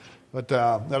thing. But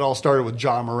that all started with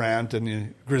John Morant and the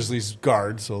Grizzlies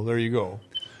guard, so there you go.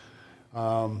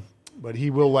 But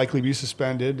he will likely be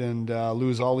suspended and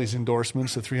lose all these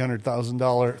endorsements, the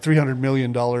 $300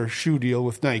 million shoe deal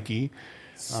with Nike.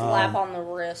 Slap on the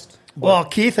wrist. Well,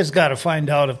 Keith has got to find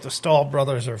out if the Stahl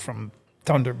brothers are from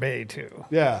Thunder Bay, too.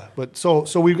 Yeah, but so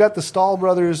we've got the Stahl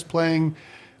brothers playing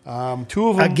two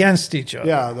of them against each other.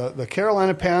 Yeah, the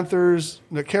Carolina Panthers,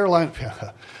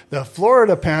 the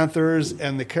Florida Panthers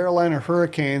and the Carolina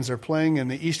Hurricanes are playing in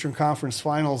the Eastern Conference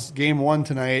Finals, Game 1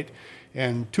 tonight.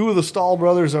 And two of the Stahl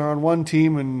brothers are on one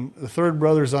team and the third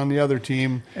brother's on the other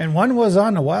team. And one was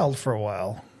on the Wild for a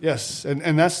while. Yes,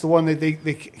 and that's the one that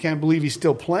they can't believe he's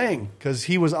still playing because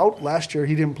he was out last year.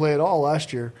 He didn't play at all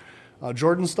last year.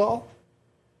 Jordan Stahl?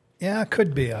 Yeah, it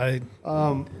could be.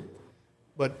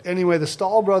 But anyway, the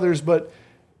Stahl brothers, but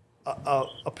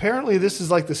apparently this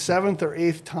is like the 7th or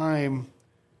 8th time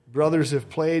brothers have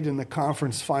played in the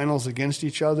conference finals against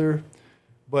each other.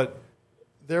 But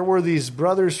there were these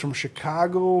brothers from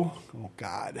Chicago. Oh,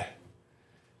 God.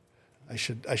 I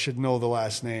should know the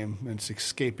last name. It's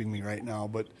escaping me right now.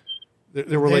 But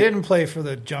they were didn't play for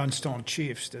the Johnstone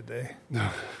Chiefs, did they?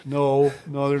 No,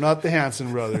 they're not the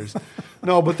Hanson brothers.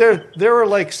 No, but there were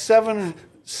like seven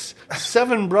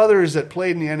brothers that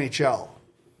played in the NHL.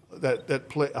 That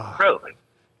play. Really?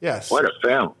 Yes. What a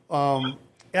family.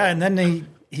 Yeah, and then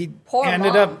he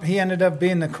ended up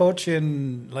being the coach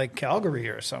in like Calgary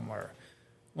or somewhere.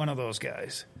 One of those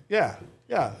guys. Yeah.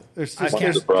 They're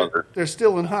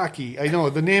still in hockey. I know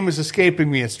the name is escaping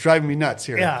me. It's driving me nuts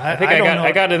here. Yeah,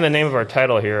 I got in the name of our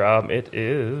title here. It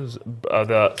is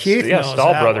the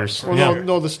Stahl brothers. Well,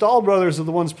 no, the Stahl brothers are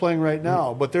the ones playing right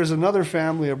now. But there's another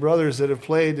family of brothers that have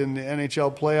played in the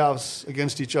NHL playoffs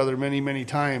against each other many, many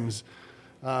times.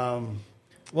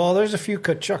 Well, there's a few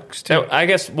Kachucks, too. So I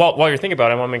guess while you're thinking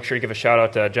about it, I want to make sure you give a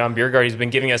shout-out to John Biergard. He's been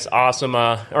giving us awesome,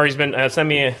 or he's been sending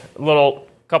me a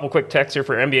couple quick texts here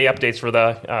for NBA updates for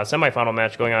the semifinal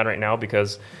match going on right now,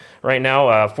 because right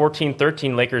now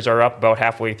 14-13 Lakers are up about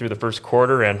halfway through the first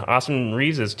quarter, and Austin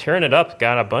Reeves is tearing it up,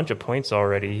 got a bunch of points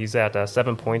already. He's at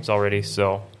 7 points already,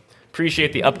 so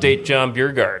appreciate the update, John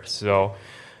Biergard. So,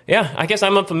 yeah, I guess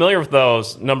I'm unfamiliar with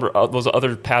those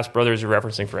other past brothers you're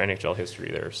referencing for NHL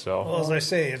history there. So, well, as I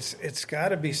say, it's got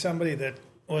to be somebody that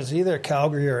was either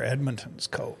Calgary or Edmonton's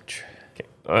coach.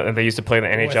 Okay. They used to play in the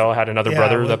NHL, had another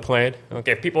brother that played.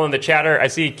 Okay, people in the chatter, I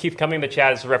see Keith Cumming in the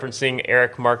chat is referencing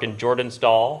Eric, Mark, and Jordan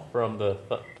Stahl from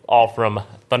all from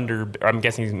Thunder. I'm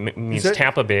guessing he means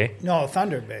Tampa Bay. No,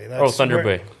 Thunder Bay. Thunder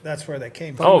Bay. That's where they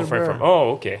came from.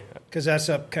 Okay. Because that's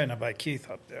up kind of by Keith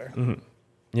up there. Mm-hmm.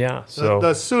 Yeah, so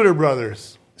the Suter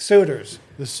brothers. Suitors.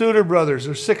 The Suter brothers.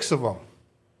 There's 6 of them.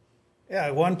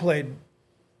 Yeah, one played.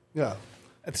 Yeah.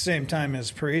 At the same time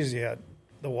as Parisi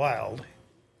the Wild.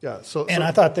 Yeah. And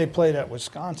I thought they played at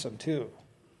Wisconsin too.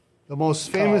 The most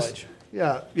famous. College.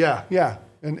 Yeah.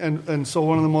 And so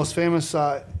one of the most famous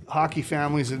hockey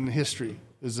families in history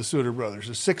is the Suter brothers.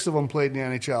 There's 6 of them played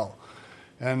in the NHL,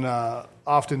 and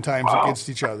oftentimes against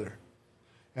each other.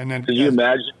 And then, can you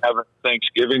imagine having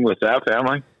Thanksgiving with that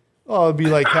family? Oh, it'd be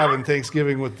like having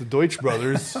Thanksgiving with the Deutsch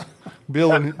brothers,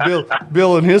 Bill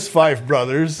and his 5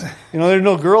 brothers. You know, there's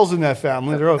no girls in that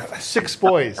family. There are 6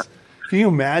 boys. Can you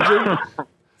imagine?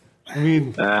 I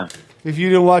mean, if you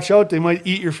didn't watch out, they might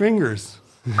eat your fingers.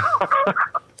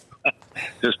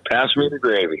 Just pass me the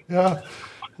gravy. Yeah,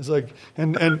 it's like,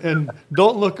 and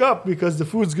don't look up because the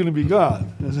food's going to be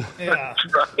gone. Yeah,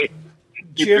 right.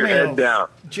 Keep your head down.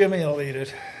 Jimmy will eat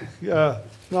it. Yeah.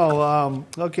 No.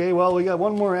 Okay. Well, we got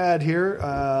one more ad here.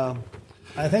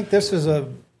 I think this is a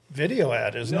video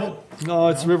ad, isn't it? No,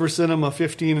 it's River Cinema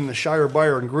 15 in the Shire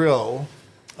Bar and Grill.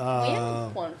 We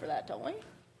have one for that, don't we?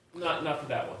 Not for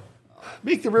that one.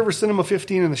 Make the River Cinema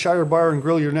 15 and the Shire Bar and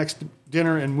Grill your next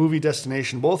dinner and movie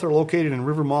destination. Both are located in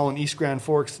River Mall in East Grand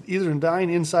Forks. Either dine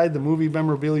inside the movie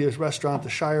memorabilia restaurant, the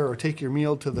Shire, or take your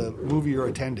meal to the movie you're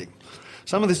attending.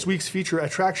 Some of this week's feature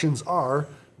attractions are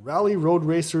Rally Road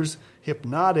Racers,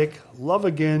 Hypnotic, Love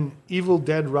Again, Evil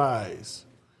Dead Rise.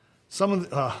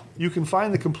 You can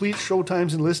find the complete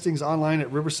showtimes and listings online at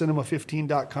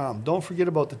rivercinema15.com. Don't forget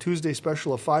about the Tuesday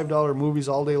special of $5 movies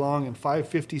all day long and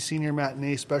 $5.50 senior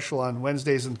matinee special on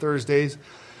Wednesdays and Thursdays.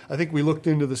 I think we looked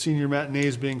into the senior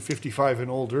matinees being 55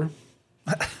 and older.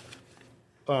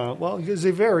 Well, because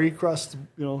they vary across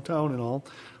town and all.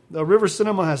 The River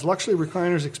Cinema has luxury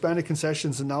recliners, expanded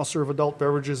concessions, and now serve adult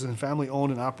beverages, and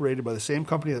family-owned and operated by the same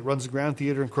company that runs the Grand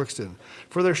Theatre in Crookston.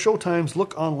 For their showtimes,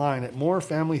 look online at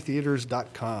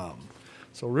morefamilytheaters.com.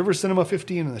 So River Cinema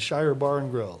 15 and the Shire Bar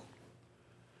and Grill.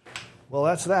 Well,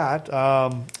 that's that.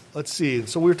 Let's see.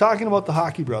 So we were talking about the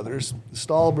hockey brothers, the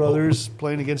Stahl brothers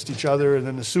playing against each other, and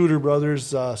then the Suter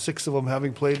brothers, 6 of them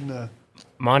having played in the...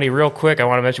 Monty, real quick, I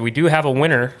want to mention we do have a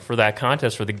winner for that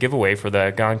contest for the giveaway for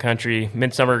the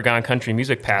Midsummer Gone Country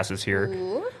music passes here.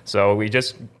 Ooh. So we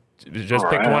just picked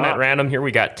one at random here.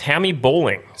 We got Tammy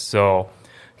Bowling. So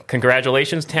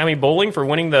congratulations, Tammy Bowling, for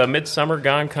winning the Midsummer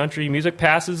Gone Country music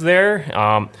passes there.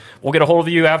 We'll get a hold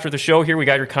of you after the show here. We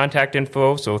got your contact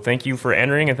info. So thank you for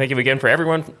entering, and thank you again for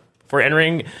everyone for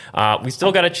entering. We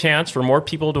still got a chance for more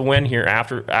people to win here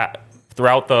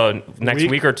throughout the next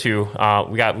week or two.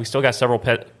 We still got several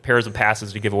pairs of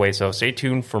passes to give away, so stay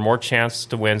tuned for more chance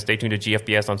to win. Stay tuned to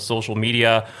GFBS on social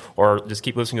media, or just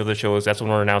keep listening to the shows. That's when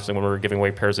we're announcing when we're giving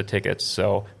away pairs of tickets.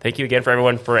 So thank you again for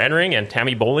everyone for entering, and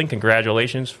Tammy Bowling,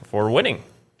 congratulations for winning.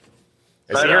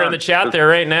 I see her in the chat there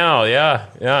right now.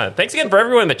 Yeah. Thanks again for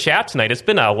everyone in the chat tonight. It's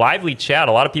been a lively chat.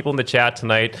 A lot of people in the chat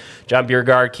tonight. John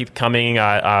Biergard keep coming.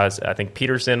 I think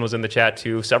Peterson was in the chat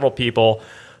too. Several people.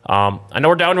 I know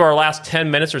we're down to our last 10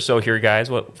 minutes or so here,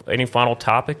 guys. Any final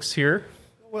topics here?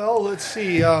 Well, let's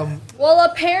see. Well,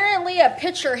 apparently a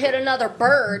pitcher hit another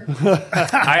bird.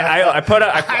 I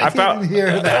didn't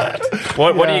hear that.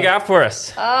 What do you got for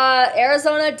us?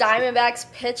 Arizona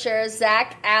Diamondbacks pitcher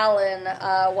Zach Allen,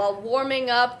 while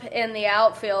warming up in the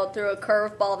outfield, threw a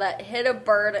curveball that hit a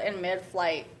bird in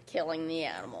mid-flight, killing the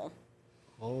animal.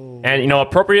 Oh. And,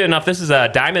 appropriate enough, this is a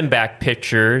Diamondback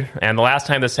pitcher, and the last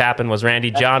time this happened was Randy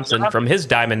Johnson from his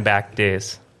Diamondback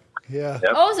days. Yeah.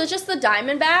 Yep. Oh, is it just the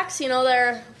Diamondbacks?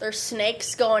 They're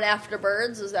snakes going after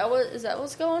birds. Is that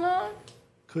what's going on?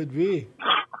 Could be.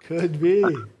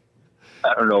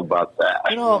 I don't know about that.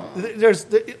 There's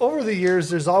over the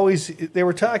years, there's always they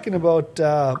were talking about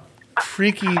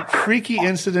freaky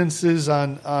incidences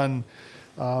on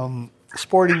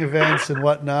sporting events and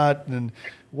whatnot, and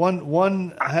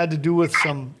one had to do with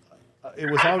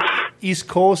it was out East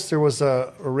Coast. There was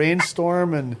a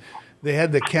rainstorm, and they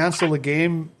had to cancel the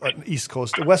game. East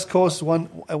Coast, the West Coast,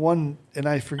 one, and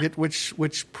I forget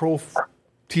which pro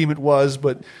team it was,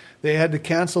 but they had to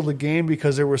cancel the game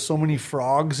because there were so many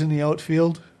frogs in the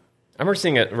outfield. I remember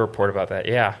seeing a report about that.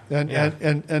 Yeah, and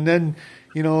then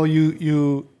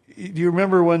you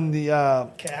remember when the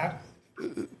Cat?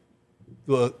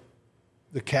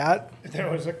 The cat? There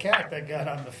was a cat that got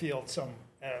on the field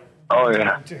Oh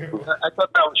yeah, too. I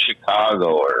thought that was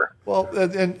Chicago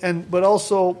but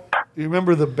also you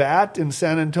remember the bat in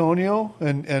San Antonio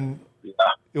and yeah.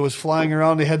 It was flying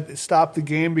around. They had to stop the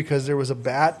game because there was a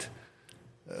bat,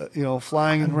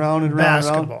 flying around and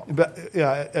basketball.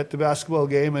 At the basketball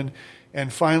game,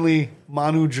 and finally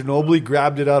Manu Ginobili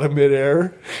grabbed it out of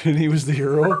midair, and he was the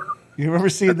hero. You remember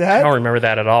seeing that? I don't remember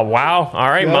that at all. Wow. All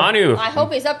right, yeah. Manu. I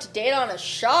hope he's up to date on his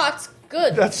shots.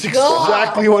 Good. That's God.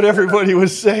 exactly what everybody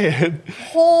was saying.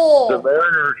 The Oh,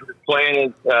 Mariners were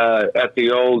playing at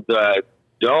the old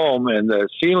dome, and the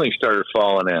ceiling started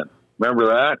falling in. Remember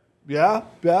that? Yeah.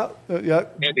 They had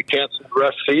to cancel the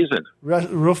rest of the season.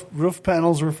 Roof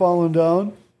panels were falling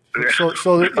down.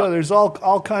 So there's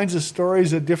all kinds of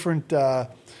stories of different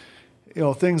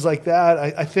things like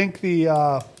that. I think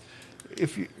who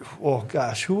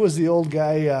was the old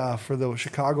guy for the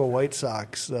Chicago White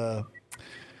Sox? He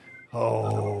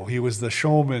was the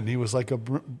showman. He was like a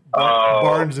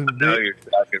Barnes and no, you're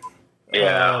talking.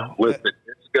 Yeah, with the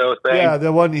disco thing. Yeah,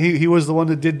 the one he was the one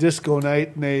that did disco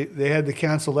night, and they had to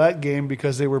cancel that game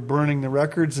because they were burning the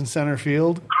records in center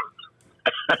field.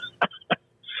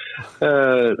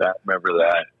 I remember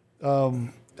that.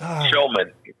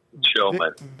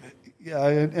 Showman. Yeah,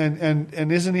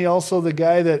 and isn't he also the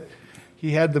guy that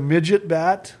he had the midget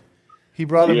bat? He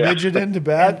brought a midget in to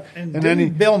bat, and then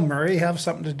Bill Murray have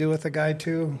something to do with the guy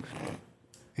too?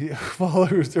 Well,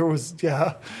 there was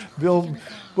Bill,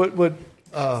 but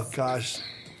oh gosh,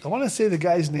 I want to say the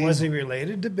guy's name. Was he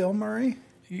related to Bill Murray?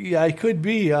 Yeah, he could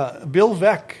be. Bill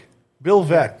Veck. Bill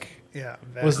Veck. Yeah,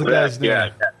 was the guy's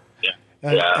name.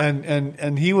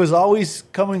 And he was always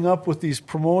coming up with these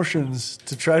promotions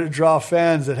to try to draw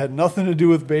fans that had nothing to do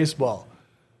with baseball.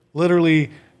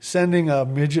 Literally sending a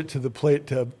midget to the plate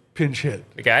to pinch hit.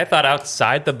 The guy thought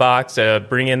outside the box to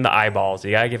bring in the eyeballs.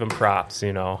 You got to give him props,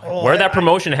 Wear that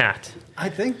promotion hat. I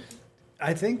think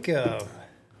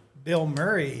Bill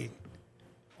Murray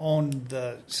owned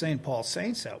the St. Paul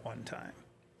Saints at one time.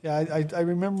 Yeah, I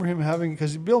remember him having,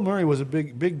 because Bill Murray was a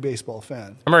big baseball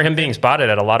fan. I remember him being spotted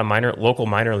at a lot of local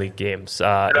minor league games in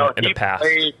the past. He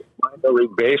played minor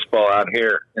league baseball out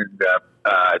here and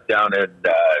down in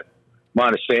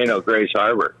Montesano, Grays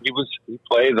Harbor. He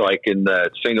played like in the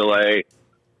single A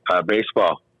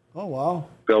baseball. Oh wow,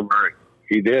 Bill Murray.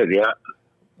 He did, yeah.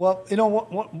 Well,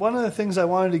 one of the things I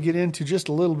wanted to get into just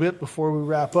a little bit before we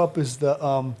wrap up is the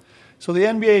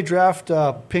NBA draft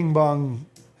ping pong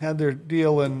had their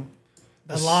deal in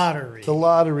the lottery. The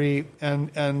lottery,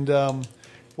 and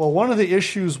one of the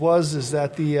issues is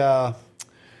that the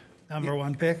number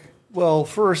one pick. Well,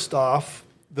 first off,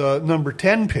 the number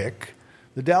 10 pick,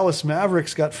 the Dallas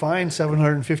Mavericks got fined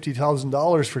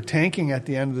 $750,000 for tanking at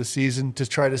the end of the season to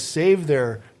try to save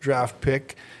their draft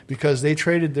pick because they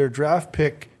traded their draft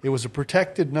pick. It was a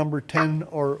protected number 10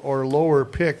 or lower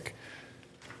pick.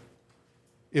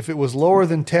 If it was lower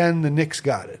than 10, the Knicks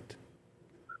got it.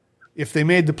 If they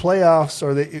made the playoffs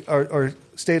or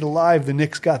stayed alive, the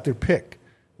Knicks got their pick.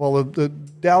 Well, the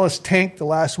Dallas tanked the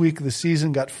last week of the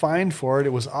season, got fined for it.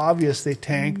 It was obvious they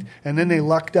tanked, and then they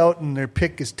lucked out, and their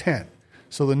pick is 10.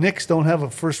 So the Knicks don't have a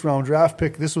first-round draft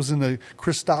pick. This was in the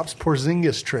Kristaps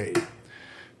Porzingis trade.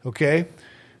 Okay?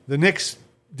 The Knicks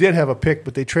did have a pick,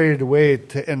 but they traded away at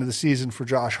the end of the season for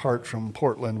Josh Hart from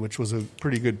Portland, which was a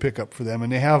pretty good pickup for them.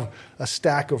 And they have a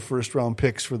stack of first-round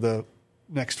picks for the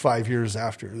next 5 years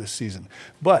after this season.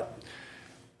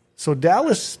 So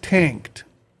Dallas tanked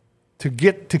to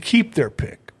keep their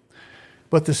pick.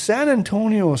 But the San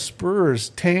Antonio Spurs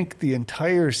tanked the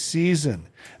entire season.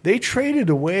 They traded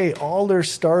away all their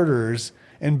starters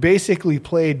and basically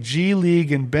played G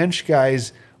League and bench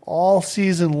guys all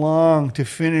season long to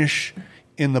finish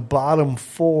in the bottom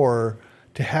 4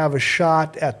 to have a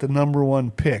shot at the number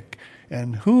 1 pick.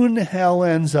 And who in the hell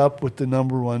ends up with the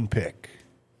number 1 pick?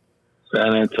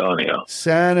 San Antonio.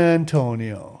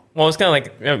 Well, it's kind of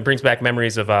like it brings back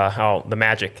memories of how the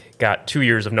Magic got 2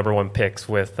 years of number 1 picks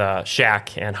with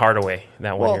Shaq and Hardaway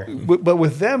that one year. But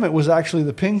with them, it was actually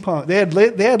the ping pong. They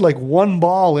had like one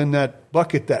ball in that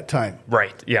bucket that time.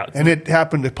 Right. Yeah. And it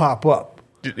happened to pop up.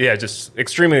 Yeah, just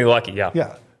extremely lucky. Yeah.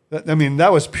 Yeah.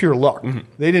 That was pure luck. Mm-hmm.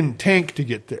 They didn't tank to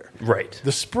get there. Right.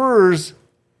 The Spurs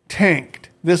tanked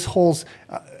this whole.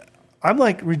 I'm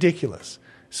like ridiculous.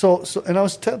 So, and I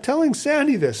was telling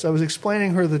Sandy this. I was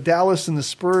explaining her the Dallas and the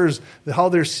Spurs, how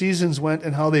their seasons went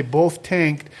and how they both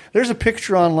tanked. There's a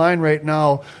picture online right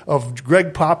now of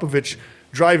Greg Popovich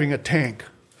driving a tank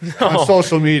on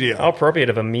social media. How appropriate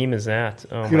of a meme is that?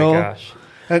 Oh my gosh!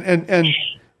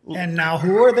 And now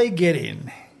who are they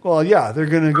getting? Well, yeah, they're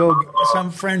going to go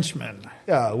some Frenchman.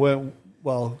 Yeah.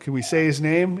 Well, can we say his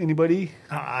name? Anybody?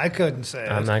 I couldn't say it.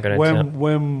 I'm not going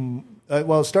to.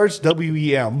 It starts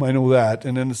WEM, I know that,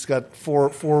 and then it's got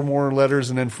four more letters,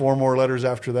 and then 4 more letters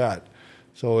after that.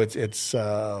 So it's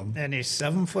and he's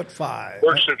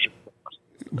 7'5".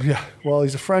 Yeah, well,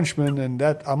 he's a Frenchman, and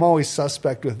that I'm always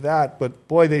suspect with that. But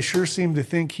boy, they sure seem to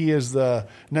think he is the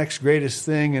next greatest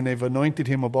thing, and they've anointed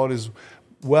him about as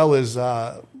well as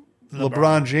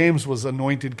LeBron James was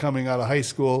anointed coming out of high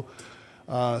school.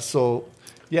 So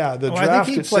Yeah, the I draft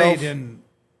think he itself. played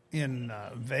in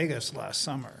Vegas last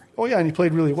summer. Oh yeah, and he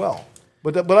played really well.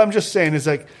 But I'm just saying, is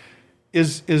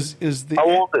the How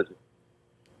old is he?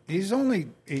 He's only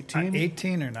 18?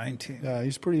 18 or 19. Yeah,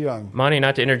 he's pretty young. Monty,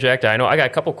 not to interject, I know I got a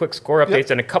couple quick score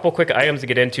updates and a couple quick items to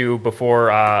get into before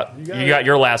you got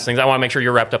your last things. I want to make sure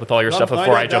you're wrapped up with all your stuff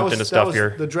before I jumped into stuff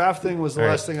here. The draft thing was the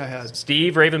last thing I had.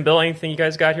 Steve, Raven, Bill, anything you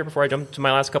guys got here before I jump to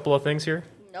my last couple of things here?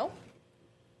 No.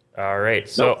 All right,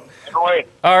 so Nope.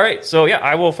 all right, so yeah,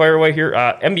 I will fire away here.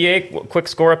 NBA, quick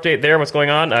score update there. What's going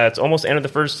on? It's almost the end of the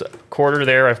first quarter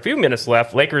there. A few minutes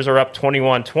left. Lakers are up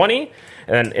 21-20.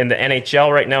 And in the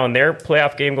NHL right now, in their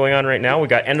playoff game going on right now, we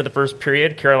got end of the first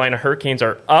period. Carolina Hurricanes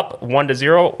are up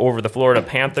 1-0 over the Florida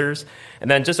Panthers. And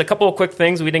then just a couple of quick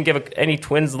things. We didn't give any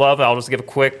Twins love. I'll just give a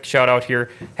quick shout out here.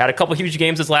 Had a couple huge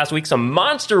games this last week. Some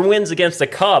monster wins against the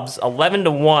Cubs,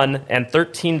 11-1 and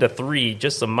 13-3.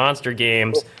 Just some monster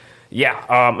games. Yeah.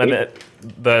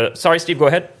 And sorry, Steve, go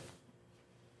ahead.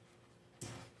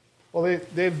 Well,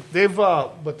 they've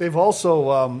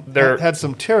also had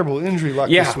some terrible injury luck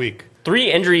this week.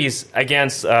 3 injuries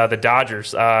against the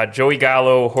Dodgers. Joey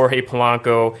Gallo, Jorge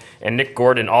Polanco, and Nick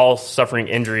Gordon all suffering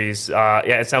injuries.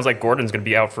 It sounds like Gordon's going to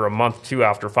be out for a month, too,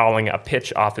 after fouling a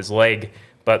pitch off his leg.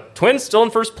 But Twins still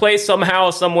in first place somehow,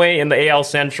 some way in the AL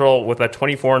Central with a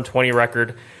 24-20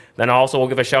 record. Then also we'll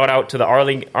give a shout-out to the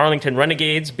Arlington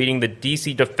Renegades beating the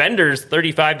DC Defenders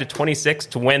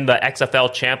 35-26 to win the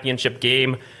XFL championship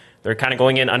game. They're kind of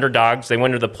going in underdogs. They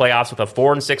went into the playoffs with a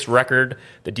 4-6 record.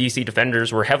 The DC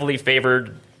Defenders were heavily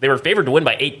favored. They were favored to win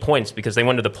by 8 points because they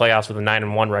went to the playoffs with a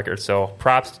 9-1 record. So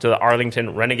props to the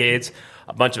Arlington Renegades.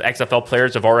 A bunch of XFL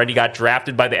players have already got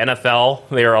drafted by the NFL.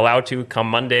 They are allowed to come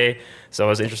Monday. So it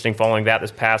was interesting following that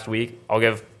this past week. I'll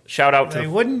give shout out to. They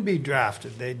wouldn't be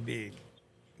drafted. They'd be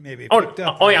maybe picked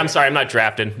up. Oh yeah, I'm sorry, I'm not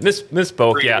drafted.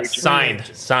 Misspoke. Yeah,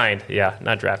 signed. Yeah,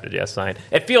 not drafted. Yeah, signed.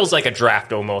 It feels like a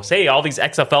draft almost. Hey, all these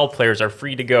XFL players are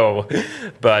free to go,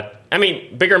 but I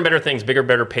mean, bigger and better things,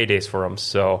 better paydays for them.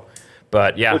 So,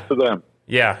 but yeah, good for them.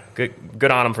 Yeah,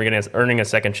 good on them for earning a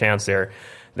second chance there.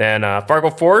 Then Fargo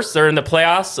Force, they're in the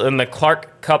playoffs in the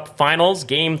Clark Cup Finals.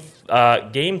 Game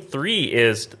 3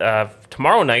 is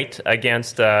tomorrow night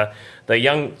against the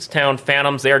Youngstown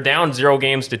Phantoms. They are down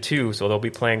 0-2, so they'll be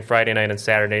playing Friday night and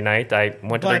Saturday night.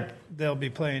 They'll be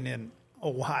playing in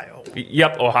Ohio.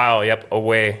 Yep, Ohio. Yep,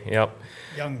 away. Yep.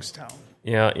 Youngstown.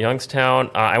 Yeah,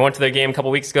 Youngstown. I went to their game a couple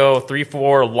weeks ago,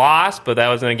 3-4 loss, but that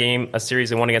was in a series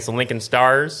they won against the Lincoln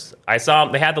Stars. I saw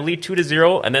them, they had the lead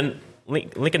 2-0, and then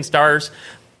Lincoln Stars,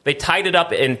 they tied it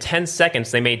up in 10 seconds.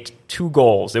 They made 2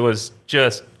 goals. It was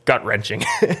just gut-wrenching.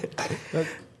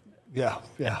 Yeah.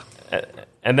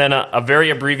 And then a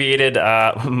very abbreviated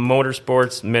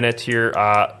motorsports minute here.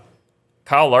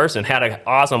 Kyle Larson had an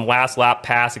awesome last lap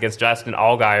pass against Justin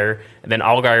Allgaier, and then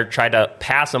Allgaier tried to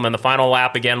pass him in the final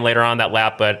lap again later on that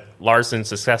lap, but Larson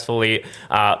successfully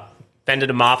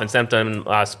fended him off and sent him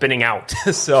spinning out.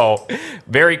 So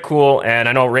very cool. And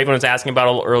I know Raven was asking about it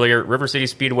a little earlier. River City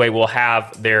Speedway will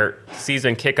have their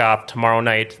season kickoff tomorrow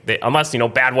night, unless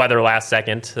bad weather last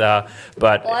second.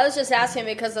 But I was just asking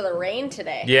because of the rain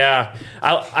today. Yeah,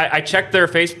 I checked their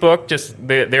Facebook.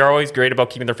 They're always great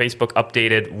about keeping their Facebook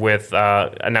updated with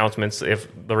announcements if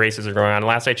the races are going on.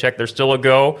 Last I checked, they're still a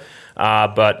go.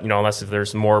 But unless if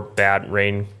there's more bad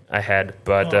rain ahead,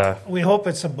 but we hope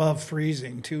it's above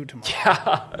freezing too tomorrow.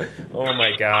 Yeah. Oh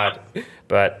my God.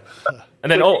 But and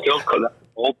then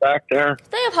cold back there.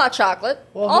 They have hot chocolate.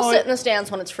 I'll sit in the stands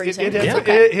when it's freezing.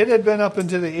 It had been up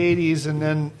into the 80s, and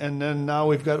then now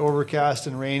we've got overcast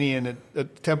and rainy, and a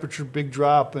temperature big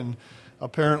drop, and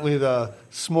apparently the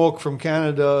smoke from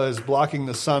Canada is blocking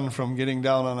the sun from getting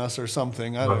down on us or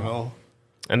something. I don't know.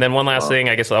 And then one last thing,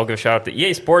 I guess I'll give a shout out to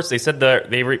EA Sports. They said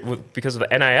because of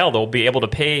the NIL, they'll be able to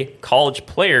pay college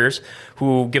players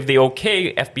who give the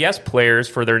okay FBS players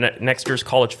for their next year's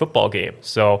college football game.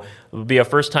 So it'll be a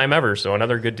first time ever. So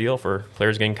another good deal for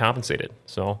players getting compensated.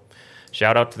 So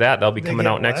shout out to that. That'll be coming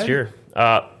out next year.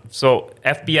 So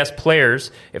FBS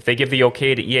players, if they give the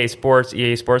okay to EA Sports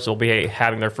will be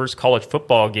having their first college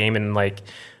football game in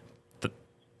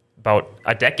about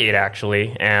a decade,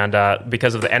 actually, and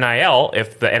because of the NIL,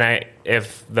 if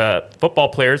the football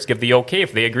players give the okay,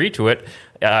 if they agree to it,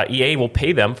 EA will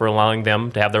pay them for allowing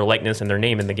them to have their likeness and their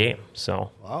name in the game.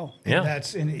 So, wow, yeah, and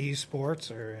that's in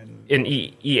eSports or in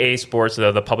EA Sports,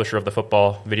 the publisher of the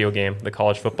football video game, the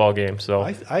college football game. So,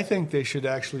 I think they should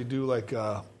actually do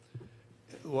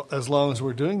as long as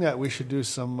we're doing that, we should do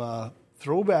some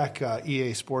throwback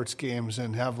EA Sports games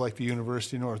and have like the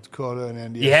University of North Dakota and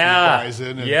NDSU Yeah. guys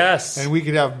in. And, Yes. And we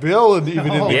could have Bill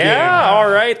even in the game. Yeah, all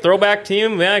right. Throwback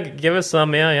team. Yeah, give us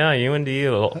some. Yeah, UND. They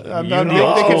UND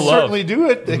can love. certainly do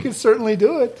it. They can certainly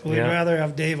do it. We'd Yeah. rather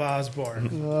have Dave Osborne.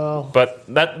 But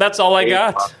that's all I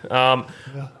got.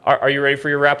 Are you ready for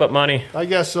your wrap-up money? I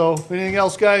guess so. Anything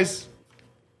else, guys?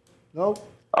 Nope.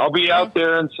 I'll be out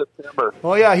there in September.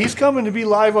 Oh, yeah, he's coming to be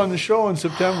live on the show in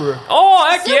September. Oh,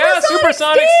 heck yeah.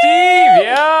 Supersonic Steve.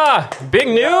 Yeah. Big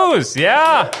news.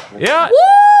 Yeah. Yeah.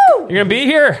 Woo! You're going to be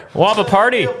here. We'll have a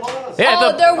party. Yeah,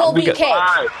 Oh, there will be cake.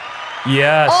 Live.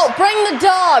 Yes. Oh, bring the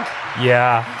dog.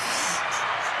 Yeah.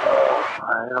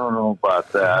 I don't know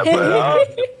about that, but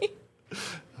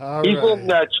All he's right. in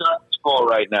charter school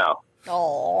right now.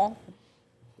 Oh.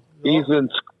 He's in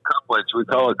college. We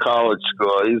call it college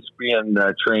school. He's being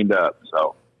trained up,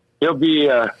 so he'll be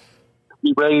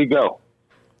ready to go.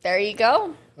 There you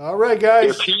go. All right,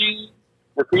 guys. If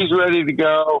he's ready to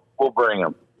go, we'll bring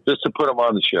him just to put him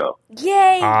on the show.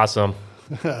 Yay. Awesome.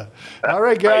 All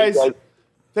right, guys. All right,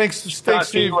 Thanks, Talk to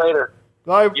Steve. you later.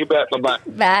 Bye. You bet. Bye-bye.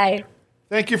 Bye.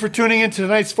 Thank you for tuning in to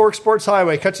tonight's Forks Sports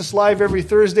Highway. Catch us live every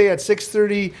Thursday at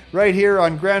 6:30 right here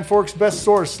on Grand Forks Best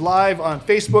Source, live on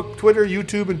Facebook, Twitter,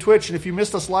 YouTube, and Twitch. And if you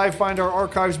missed us live, find our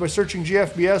archives by searching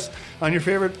GFBS on your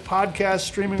favorite podcast,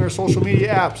 streaming, or social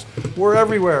media apps. We're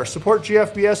everywhere. Support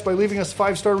GFBS by leaving us a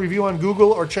 5-star review on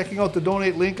Google or checking out the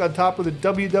donate link on top of the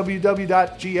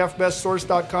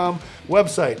www.gfbestsource.com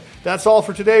website. That's all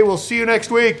for today. We'll see you next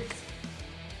week.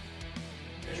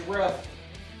 Catch your breath.